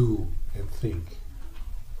 do, and think.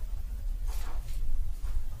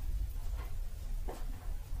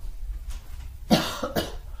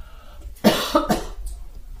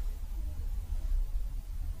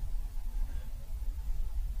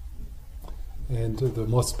 And the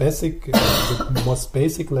most basic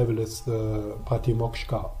level is the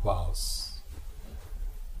Pratimokshika vows.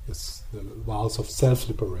 It's the vows of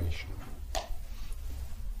self-liberation.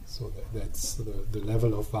 So that's the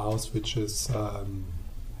level of vows which is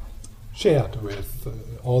shared with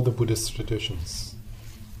all the Buddhist traditions,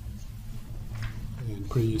 and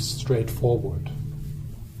pretty straightforward.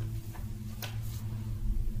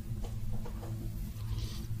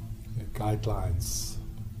 Guidelines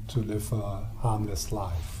to live a harmless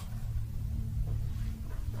life.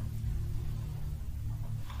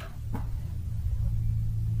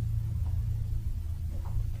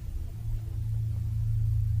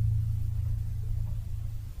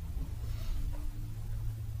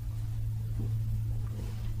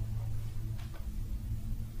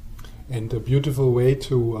 And a beautiful way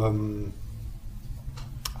to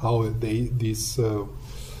how these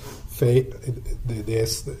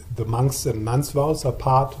there's the monks and nuns vows are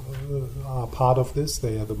part of this.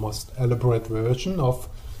 They are the most elaborate version of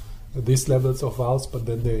these levels of vows. But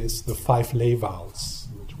then there is the 5 lay vows,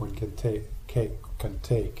 which one can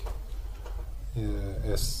take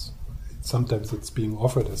as sometimes it's being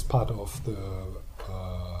offered as part of the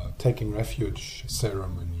taking refuge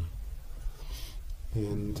ceremony.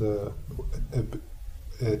 And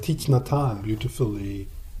Thich Nhat Hanh beautifully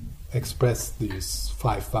express these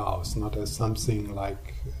 5 vows, not as something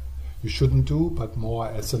like you shouldn't do, but more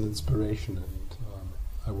as an inspiration. And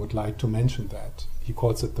I would like to mention that. He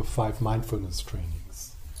calls it the 5 mindfulness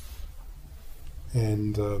trainings.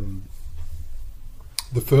 And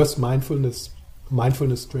the first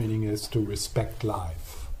mindfulness training is to respect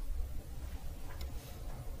life.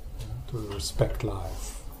 To respect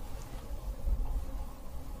life.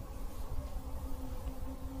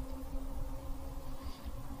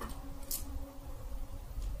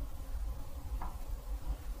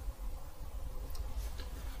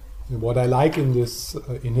 And what I like in this,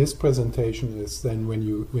 in his presentation, is then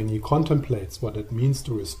when he contemplates what it means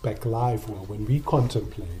to respect life, or when we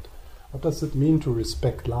contemplate, what does it mean to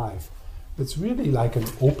respect life? It's really like an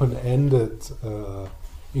open-ended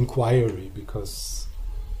inquiry, because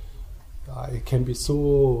it can be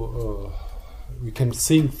so. We can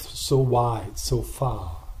think so wide, so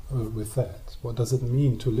far with that. What does it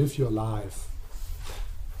mean to live your life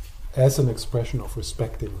as an expression of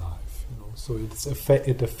respecting life? So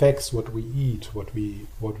it affects what we eat, what we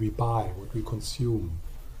buy, what we consume,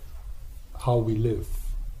 how we live,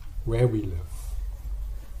 where we live,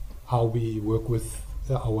 how we work with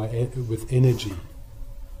with energy,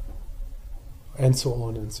 and so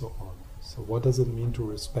on and so on. So what does it mean to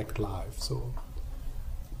respect life? So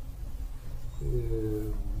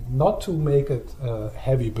not to make it a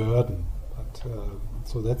heavy burden, but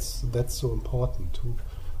so that's so important too.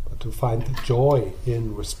 To find the joy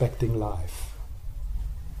in respecting life.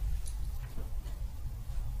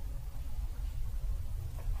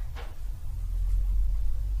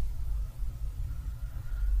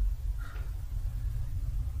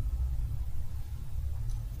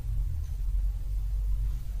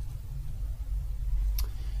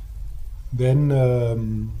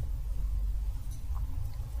 Then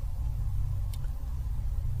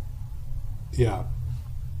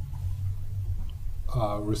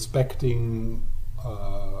respecting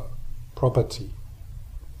property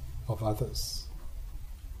of others.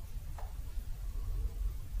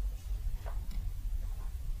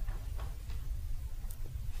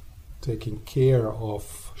 Taking care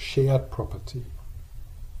of shared property.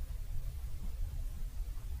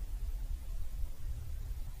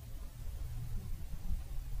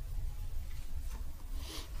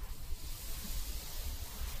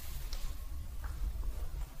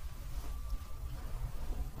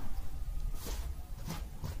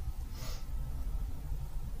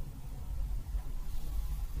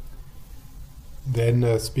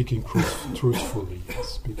 Then speaking truthfully,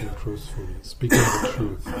 speaking the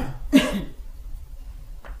truth.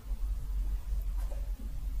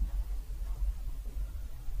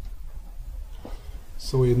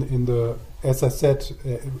 So in the, as I said,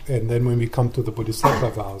 and then when we come to the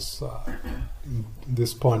Bodhisattva vows,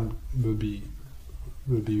 this point will be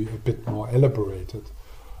a bit more elaborated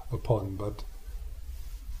upon, but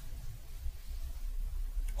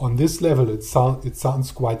on this level it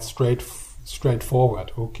sounds quite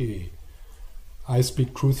straightforward. Okay, I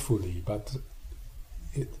speak truthfully, but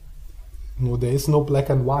there is no black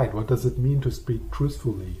and white. What does it mean to speak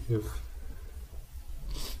truthfully? If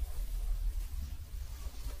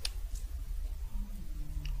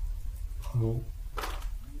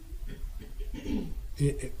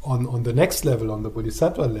on the next level, on the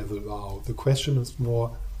Bodhisattva level, the question is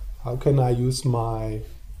more: how can I use my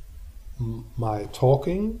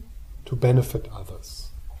talking to benefit others?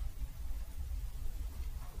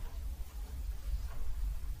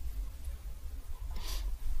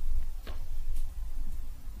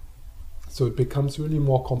 So it becomes really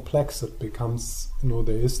more complex. It becomes,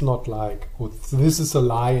 there is not like, oh, this is a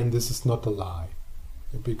lie and this is not a lie.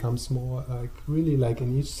 It becomes more really like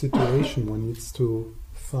in each situation one needs to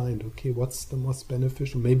find, okay, what's the most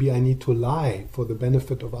beneficial? Maybe I need to lie for the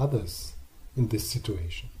benefit of others in this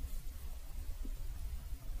situation.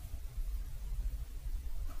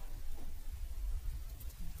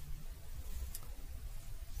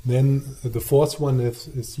 Then the fourth one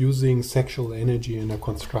is using sexual energy in a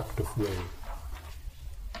constructive way.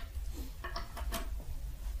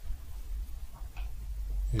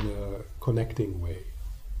 In a connecting way.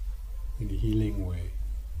 In a healing way.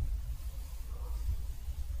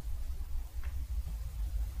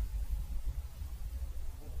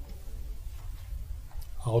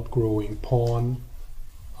 Outgrowing porn,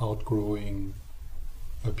 outgrowing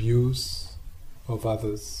abuse of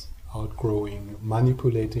others, outgrowing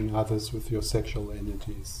manipulating others with your sexual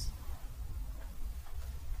energies.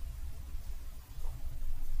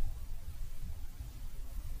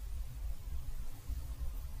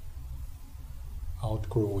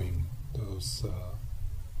 Outgrowing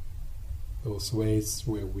those ways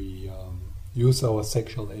where we use our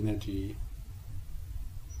sexual energy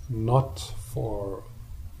not for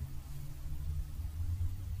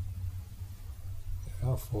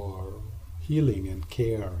healing and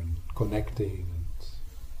care and connecting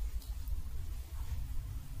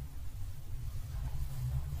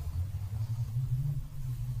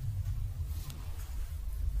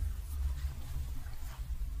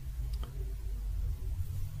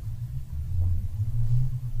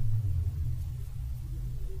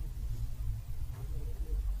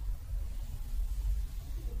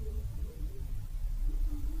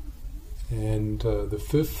and the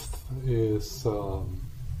fifth is so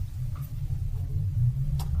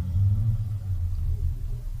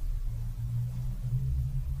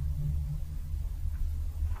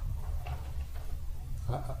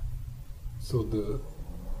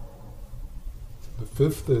the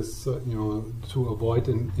fifth is to avoid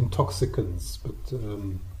intoxicants, but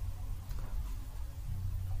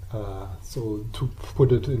so to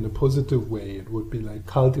put it in a positive way, it would be like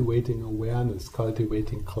cultivating awareness,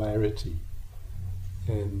 cultivating clarity,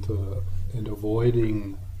 and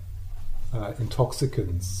avoiding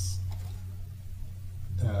intoxicants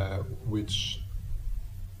which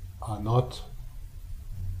are not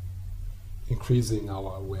increasing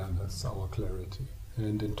our awareness, our clarity.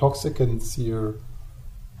 And intoxicants here,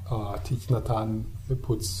 Thich Nhat Hanh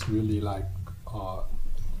puts really like,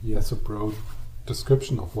 he has a broad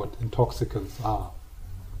description of what intoxicants are.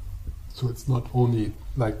 So it's not only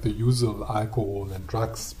like the usual alcohol and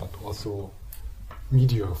drugs, but also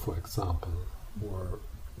media, for example, or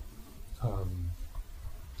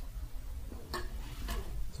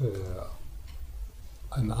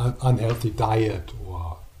an unhealthy diet,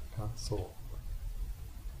 or so.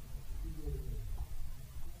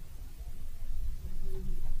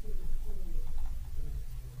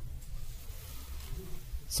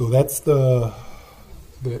 So that's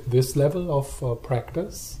this level of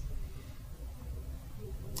practice.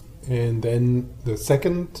 And then the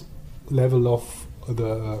second level of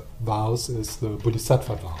the vows is the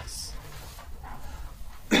Bodhisattva vows.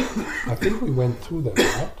 I think we went through that,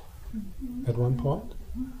 right? At one point?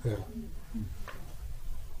 Yeah.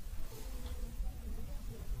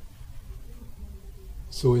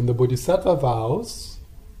 So in the Bodhisattva vows,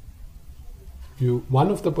 one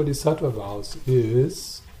of the Bodhisattva vows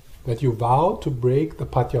is that you vow to break the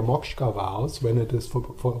Patyamokshika vows when it is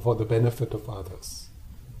for the benefit of others.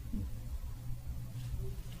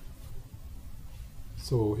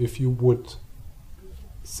 So if you would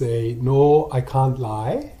say, no, I can't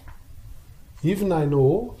lie, even I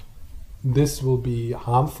know this will be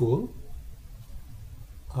harmful,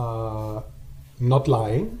 not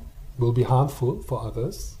lying will be harmful for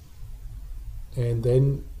others, and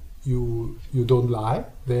then you don't lie,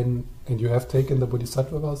 then and you have taken the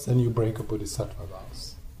Bodhisattva vows, then you break a Bodhisattva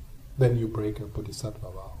vows. Then you break a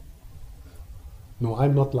Bodhisattva vow. No,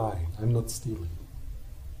 I'm not lying, I'm not stealing.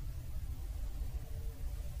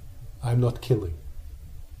 I'm not killing.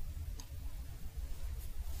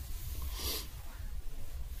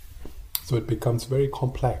 So it becomes very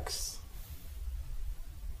complex.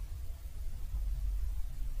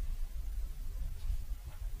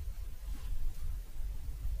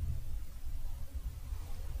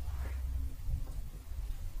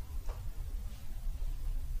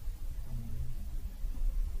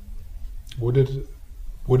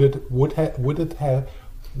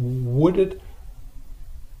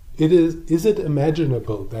 Is it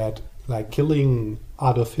imaginable that, like, killing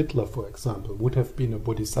Adolf Hitler, for example, would have been a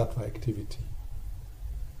bodhisattva activity?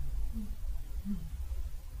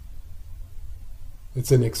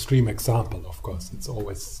 It's an extreme example, of course. It's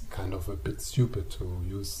always kind of a bit stupid to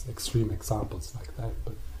use extreme examples like that,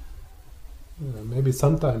 but maybe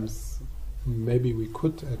sometimes, maybe we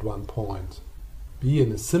could at one point be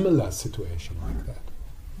in a similar situation like that.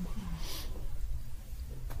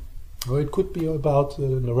 Or it could be about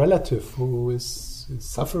a relative who is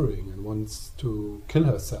suffering and wants to kill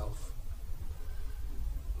herself.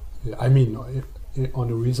 I mean, on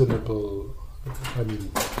a reasonable...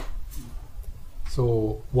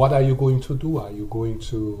 So what are you going to do? Are you going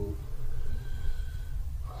to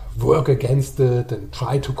work against it and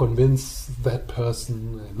try to convince that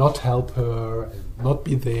person and not help her and not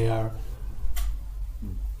be there?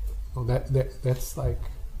 So that's like...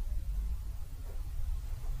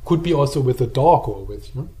 Could be also with a dog or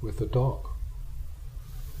with a dog.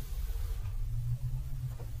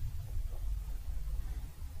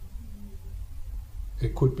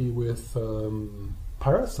 It could be with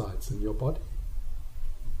parasites in your body.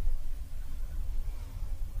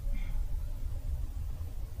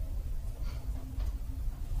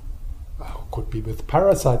 Could be with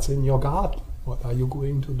parasites in your garden. What are you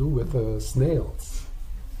going to do with the snails?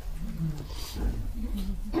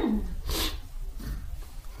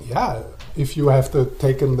 Yeah, if you have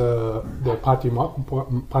taken the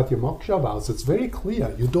Patimoksha vows, it's very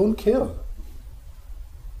clear. You don't kill.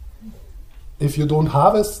 If you don't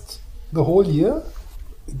harvest the whole year,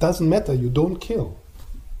 it doesn't matter. You don't kill.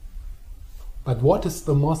 But what is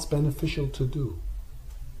the most beneficial to do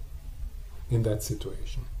in that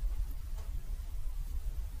situation?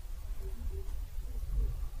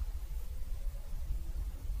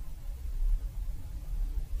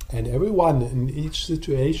 And everyone in each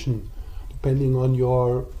situation, depending on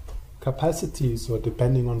your capacities or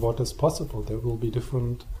depending on what is possible, there will be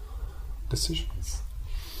different decisions.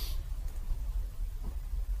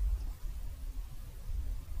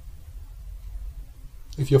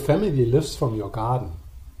 If your family lives from your garden,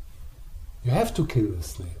 you have to kill the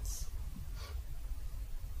snails.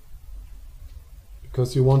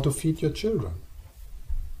 Because you want to feed your children.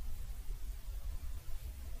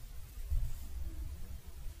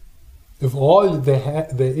 If all there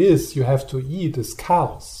is you have to eat is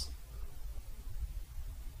cows,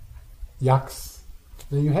 yaks,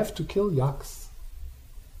 then you have to kill yaks.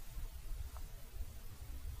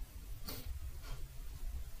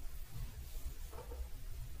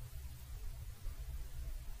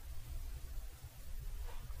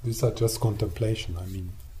 These are just contemplation, I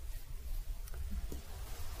mean.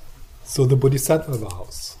 So the Bodhisattva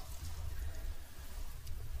vows.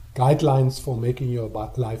 Guidelines for making your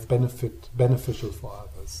life beneficial for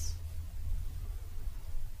others.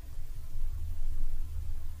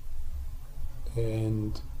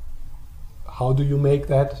 And how do you make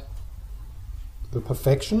that? The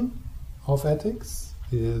perfection of ethics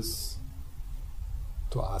is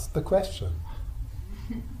to ask the question.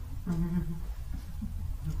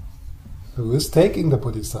 Who is taking the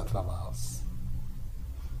Bodhisattva vows?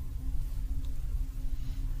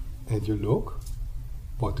 and you look,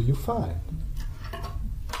 what do you find?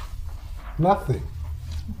 Nothing.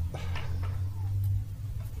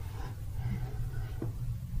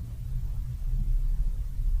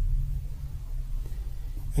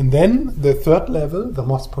 And then the third level, the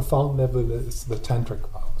most profound level, is the tantric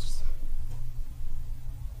vows,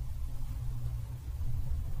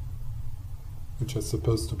 which are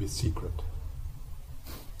supposed to be secret.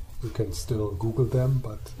 You can still Google them,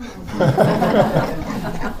 but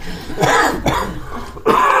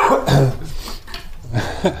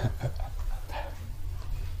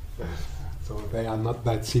so they are not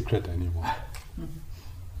that secret anymore.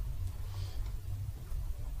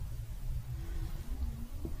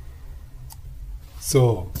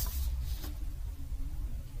 So,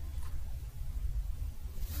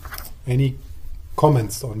 any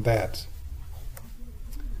comments on that?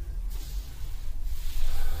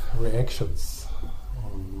 Reactions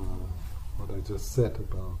on what I just said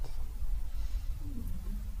about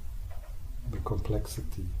the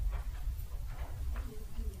complexity?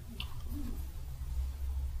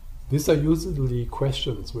 These are usually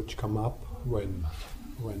questions which come up when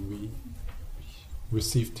we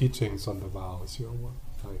receive teachings on the vows,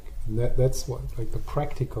 that's what, like the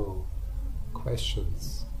practical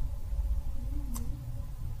questions.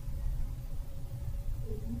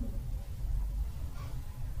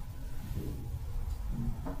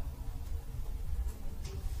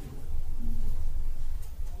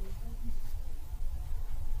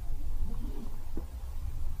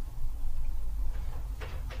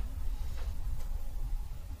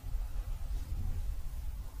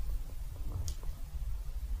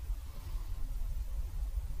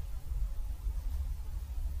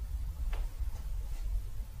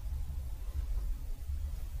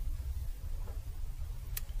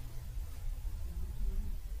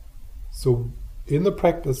 So, in the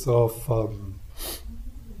practice of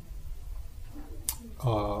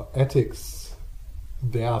ethics,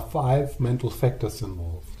 there are 5 mental factors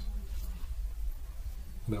involved.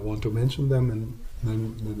 And I want to mention them, and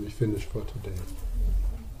then we finish for today.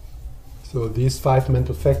 So these 5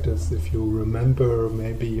 mental factors, if you remember,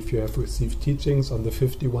 maybe if you have received teachings on the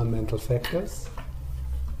 51 mental factors,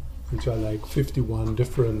 which are like 51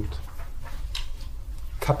 different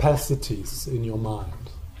capacities in your mind.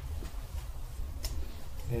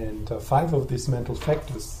 And 5 of these mental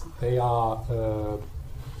factors, they are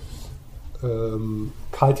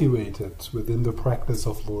cultivated within the practice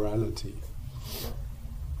of morality.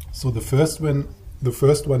 So the first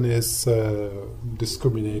one is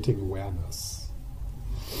discriminating awareness.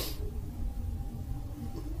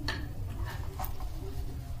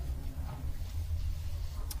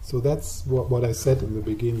 So that's what I said in the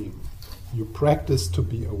beginning. You practice to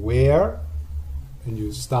be aware, and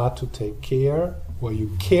you start to take care, or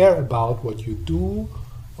you care about what you do,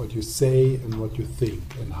 what you say, and what you think,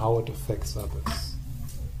 and how it affects others.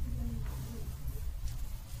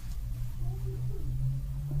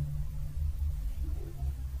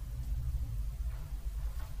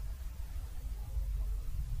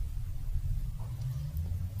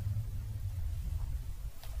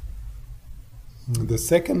 The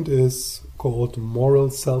second is called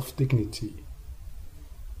moral self-dignity.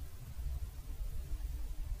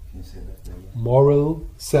 Moral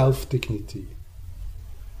self-dignity.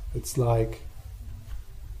 It's like,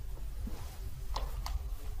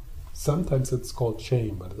 sometimes it's called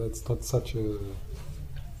shame, but that's not such a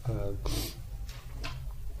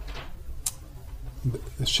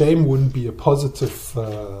shame wouldn't be a positive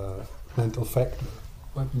mental factor,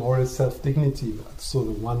 but moral self-dignity, so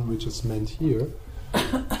the one which is meant here,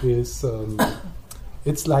 is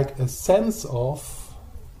it's like a sense of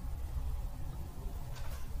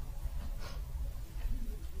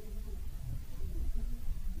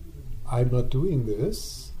I'm not doing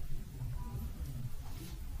this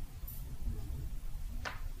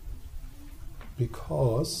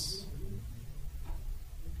because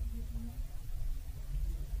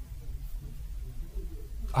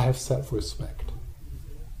I have self-respect.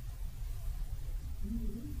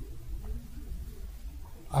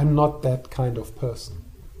 I'm not that kind of person.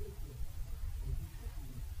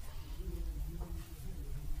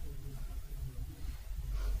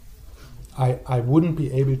 I wouldn't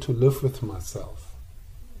be able to live with myself.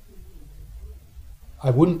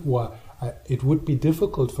 It would be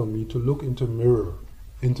difficult for me to look into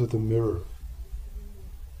the mirror.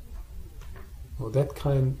 Or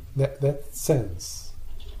that sense.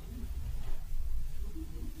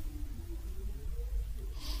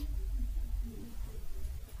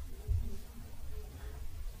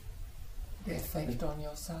 The effect on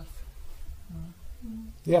yourself.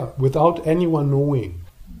 Yeah, without anyone knowing.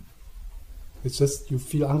 It's just you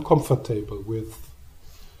feel uncomfortable with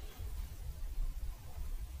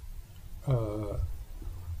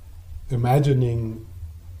imagining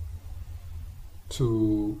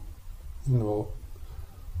to,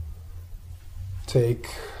 take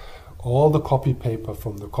all the copy paper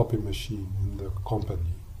from the copy machine in the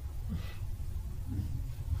company.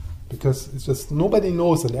 Because it's just nobody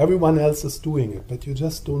knows and everyone else is doing it, but you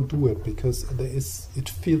just don't do it because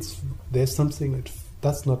there's something it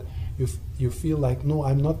does not. You feel like, no,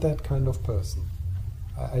 I'm not that kind of person.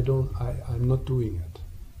 I'm not doing it.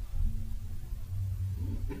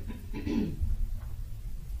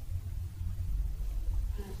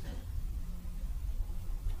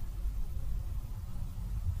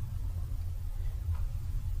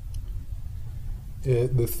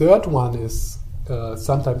 The third one is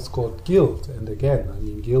sometimes called guilt, and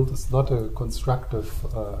again, guilt is not a constructive.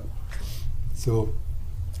 So,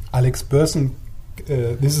 Alex Berson,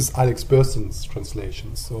 this is Alex Berson's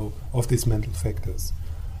translation. So of these mental factors.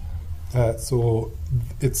 So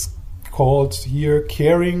it's called here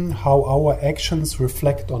caring how our actions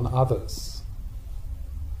reflect on others.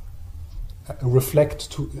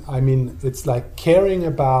 It's like caring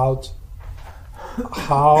about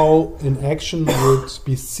how an action would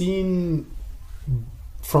be seen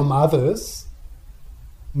from others,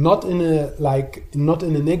 not in a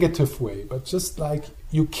negative way, but just like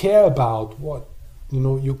you care about what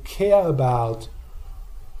you care about.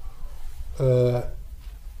 How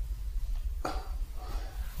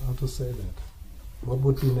to say that? What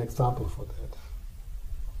would be an example for that?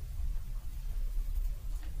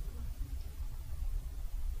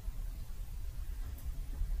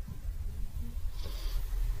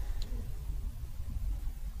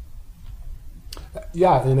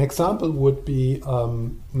 Yeah, an example would be,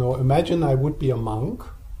 imagine I would be a monk,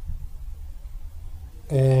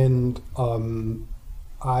 and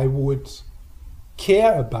I would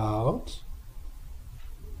care about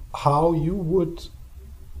how you would,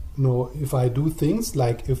 if I do things,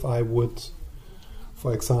 like if I would,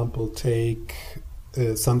 for example, take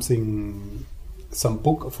some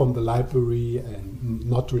book from the library and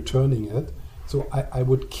not returning it. So I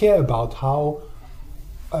would care about how,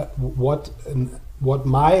 what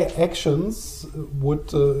my actions would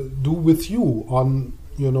do with you on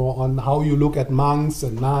how you look at monks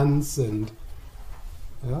and nuns and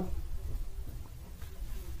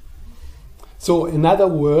So in other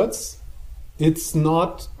words, it's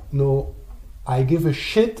not I give a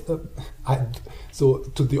shit. So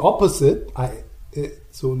to the opposite, how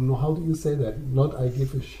do you say that? Not I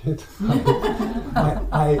give a shit.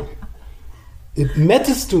 It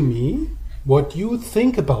matters to me what you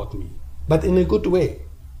think about me, but in a good way,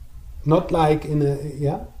 not like in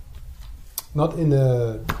a not in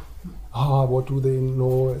a what do they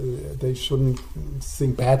know? They shouldn't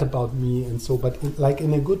think bad about me and so, but like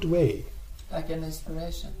in a good way, like an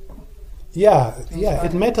inspiration. Yeah.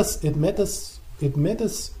 It matters. It matters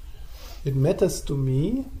to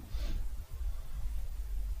me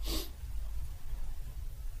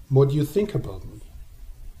what you think about me.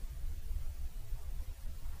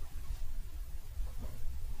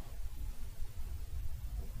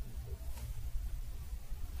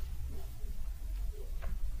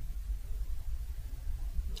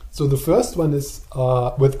 So the first one is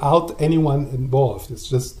without anyone involved. It's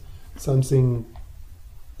just something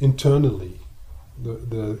internally,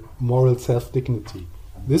 the moral self-dignity.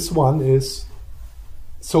 This one is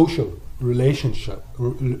social, relational.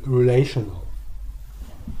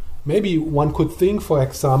 Maybe one could think, for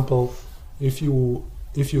example, if you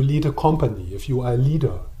lead a company, if you are a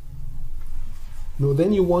leader,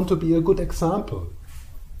 then you want to be a good example,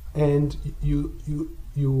 and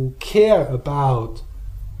you care about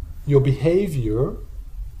your behavior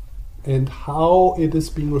and how it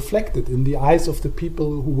is being reflected in the eyes of the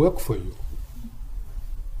people who work for you.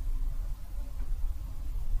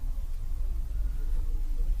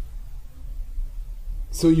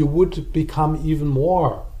 So you would become even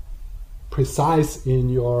more precise in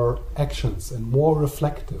your actions and more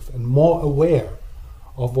reflective and more aware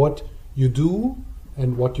of what you do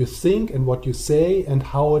and what you think and what you say and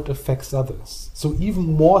how it affects others. So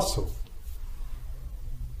even more so.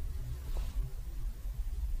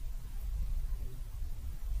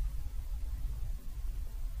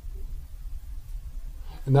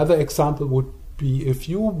 Another example would be if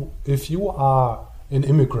you are an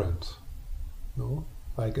immigrant,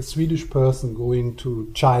 like a Swedish person going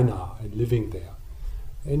to China and living there,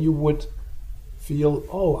 and you would feel,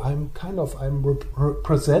 I'm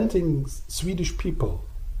representing Swedish people,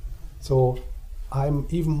 so I'm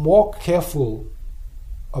even more careful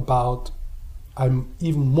I'm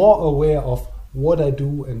even more aware of what I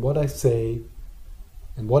do and what I say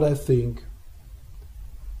and what I think.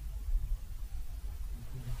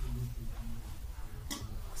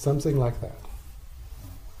 Something like that.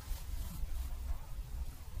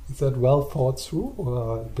 Is that well thought through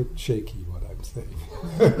or a bit shaky what I'm saying?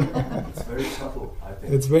 It's very subtle, I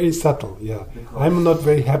think. It's very subtle, yeah. Because I'm not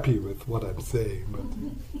very happy with what I'm saying,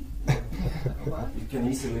 but it can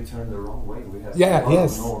easily turn the wrong way. We have Yeah, a lot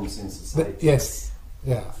yes. of norms in society yes,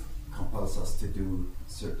 yeah, that compels us to do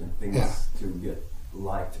certain things Yeah. to get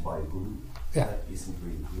liked by a group. Yeah. That isn't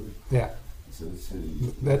really good. yeah, So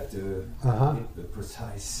That- to hit the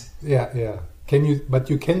precise. yeah. But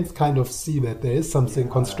you can kind of see that there is something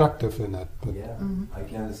Yeah. constructive in it. But Yeah, I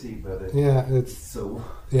can see, but yeah, it's it's so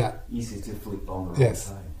yeah, easy to flip on the wrong Yes.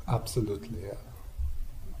 side. absolutely, yeah.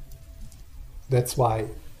 That's why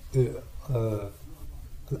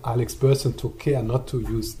Alex Burson took care not to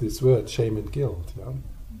use this word, shame and guilt. Yeah.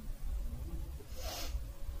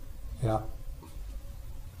 Yeah.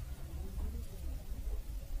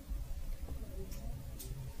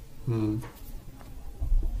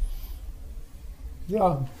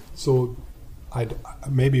 Yeah, so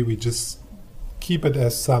maybe we just keep it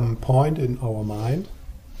as some point in our mind.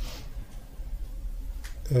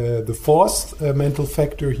 The fourth mental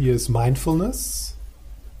factor here is mindfulness.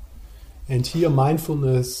 And here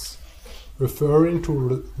mindfulness referring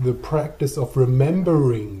to the practice of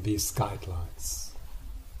remembering these guidelines.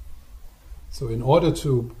 So in order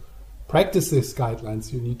to practice these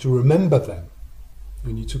guidelines, you need to remember them.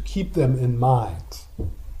 You need to keep them in mind.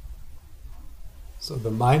 So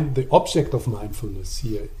the object of mindfulness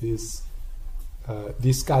here is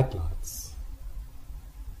these guidelines.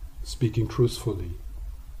 Speaking truthfully,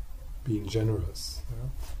 being generous. Yeah?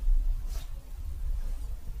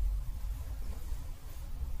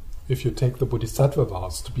 If you take the Bodhisattva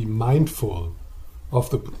vows, to be mindful of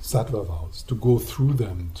the Bodhisattva vows, to go through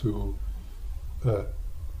them, to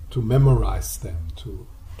memorize them, to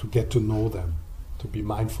get to know them, to be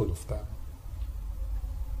mindful of them.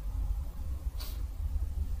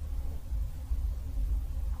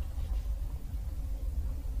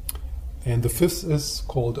 And the fifth is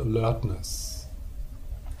called alertness.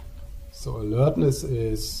 So alertness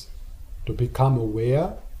is to become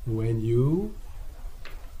aware when you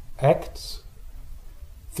act,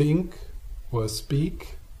 think, or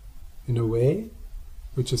speak in a way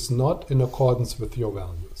which is not in accordance with your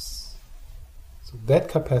values. So that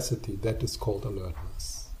capacity, that is called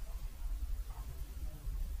alertness.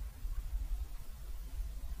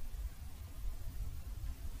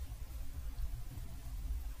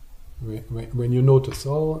 When you notice,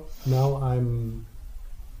 oh, now I'm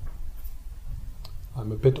a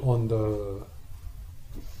bit on the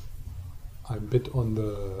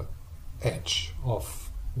edge of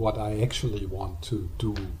what I actually want to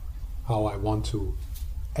do, how I want to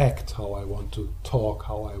act, how I want to talk,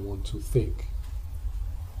 how I want to think.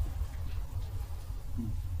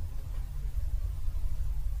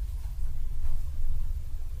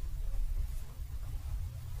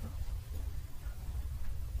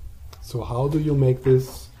 So how do you make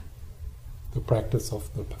this the practice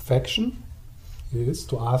of the perfection? It is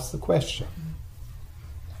to ask the question.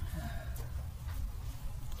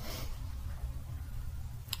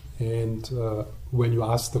 And when you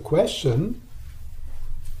ask the question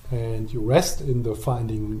and you rest in the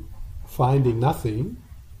finding nothing,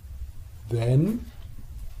 then,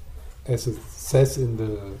 as it says in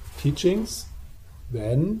the teachings,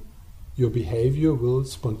 then your behavior will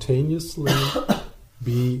spontaneously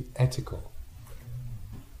be ethical.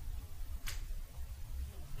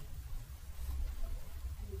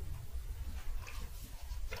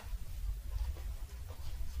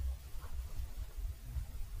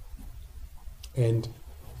 And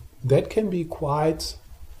that can be quite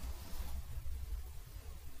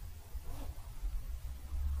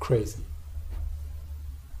crazy.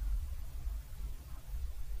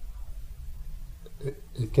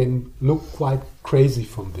 It can look quite crazy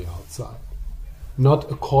from the outside, not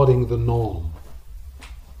according the norm.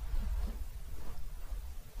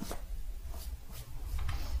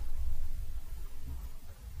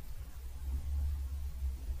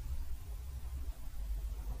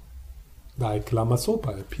 Like Lama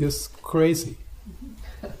Zopa appears crazy.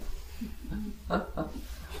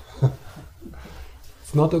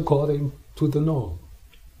 It's not according to the norm.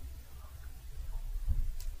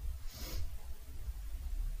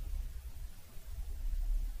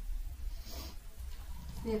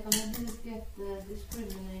 Stefan, I didn't get the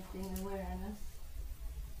discriminating awareness.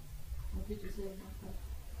 What did you say about that?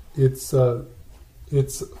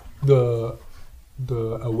 It's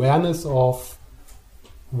the awareness of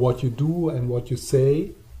what you do and what you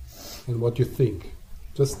say and what you think.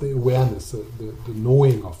 Just the awareness, the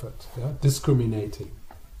knowing of it, yeah? Discriminating.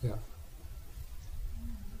 Yeah.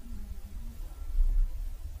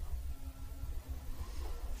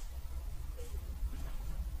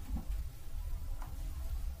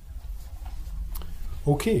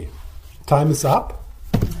 Okay, time is up.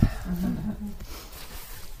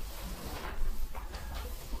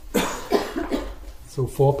 So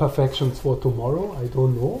 4 perfections for tomorrow, I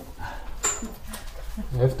don't know.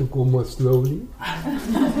 I have to go more slowly.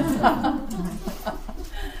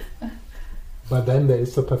 But then there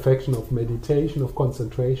is the perfection of meditation, of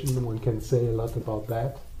concentration, and one can say a lot about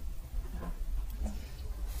that.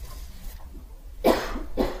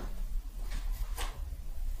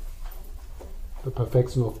 The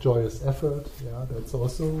perfection of joyous effort, yeah, that's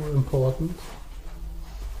also important.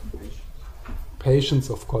 Patience,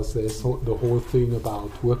 of course, there's the whole thing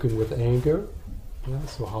about working with anger. Yeah,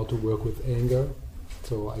 so how to work with anger.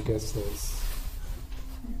 So I guess there's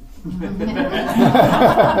I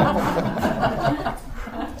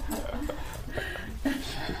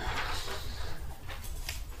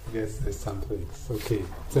guess there's some things. Okay,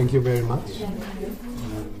 thank you very much.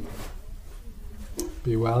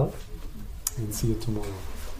 Be well, and see you tomorrow.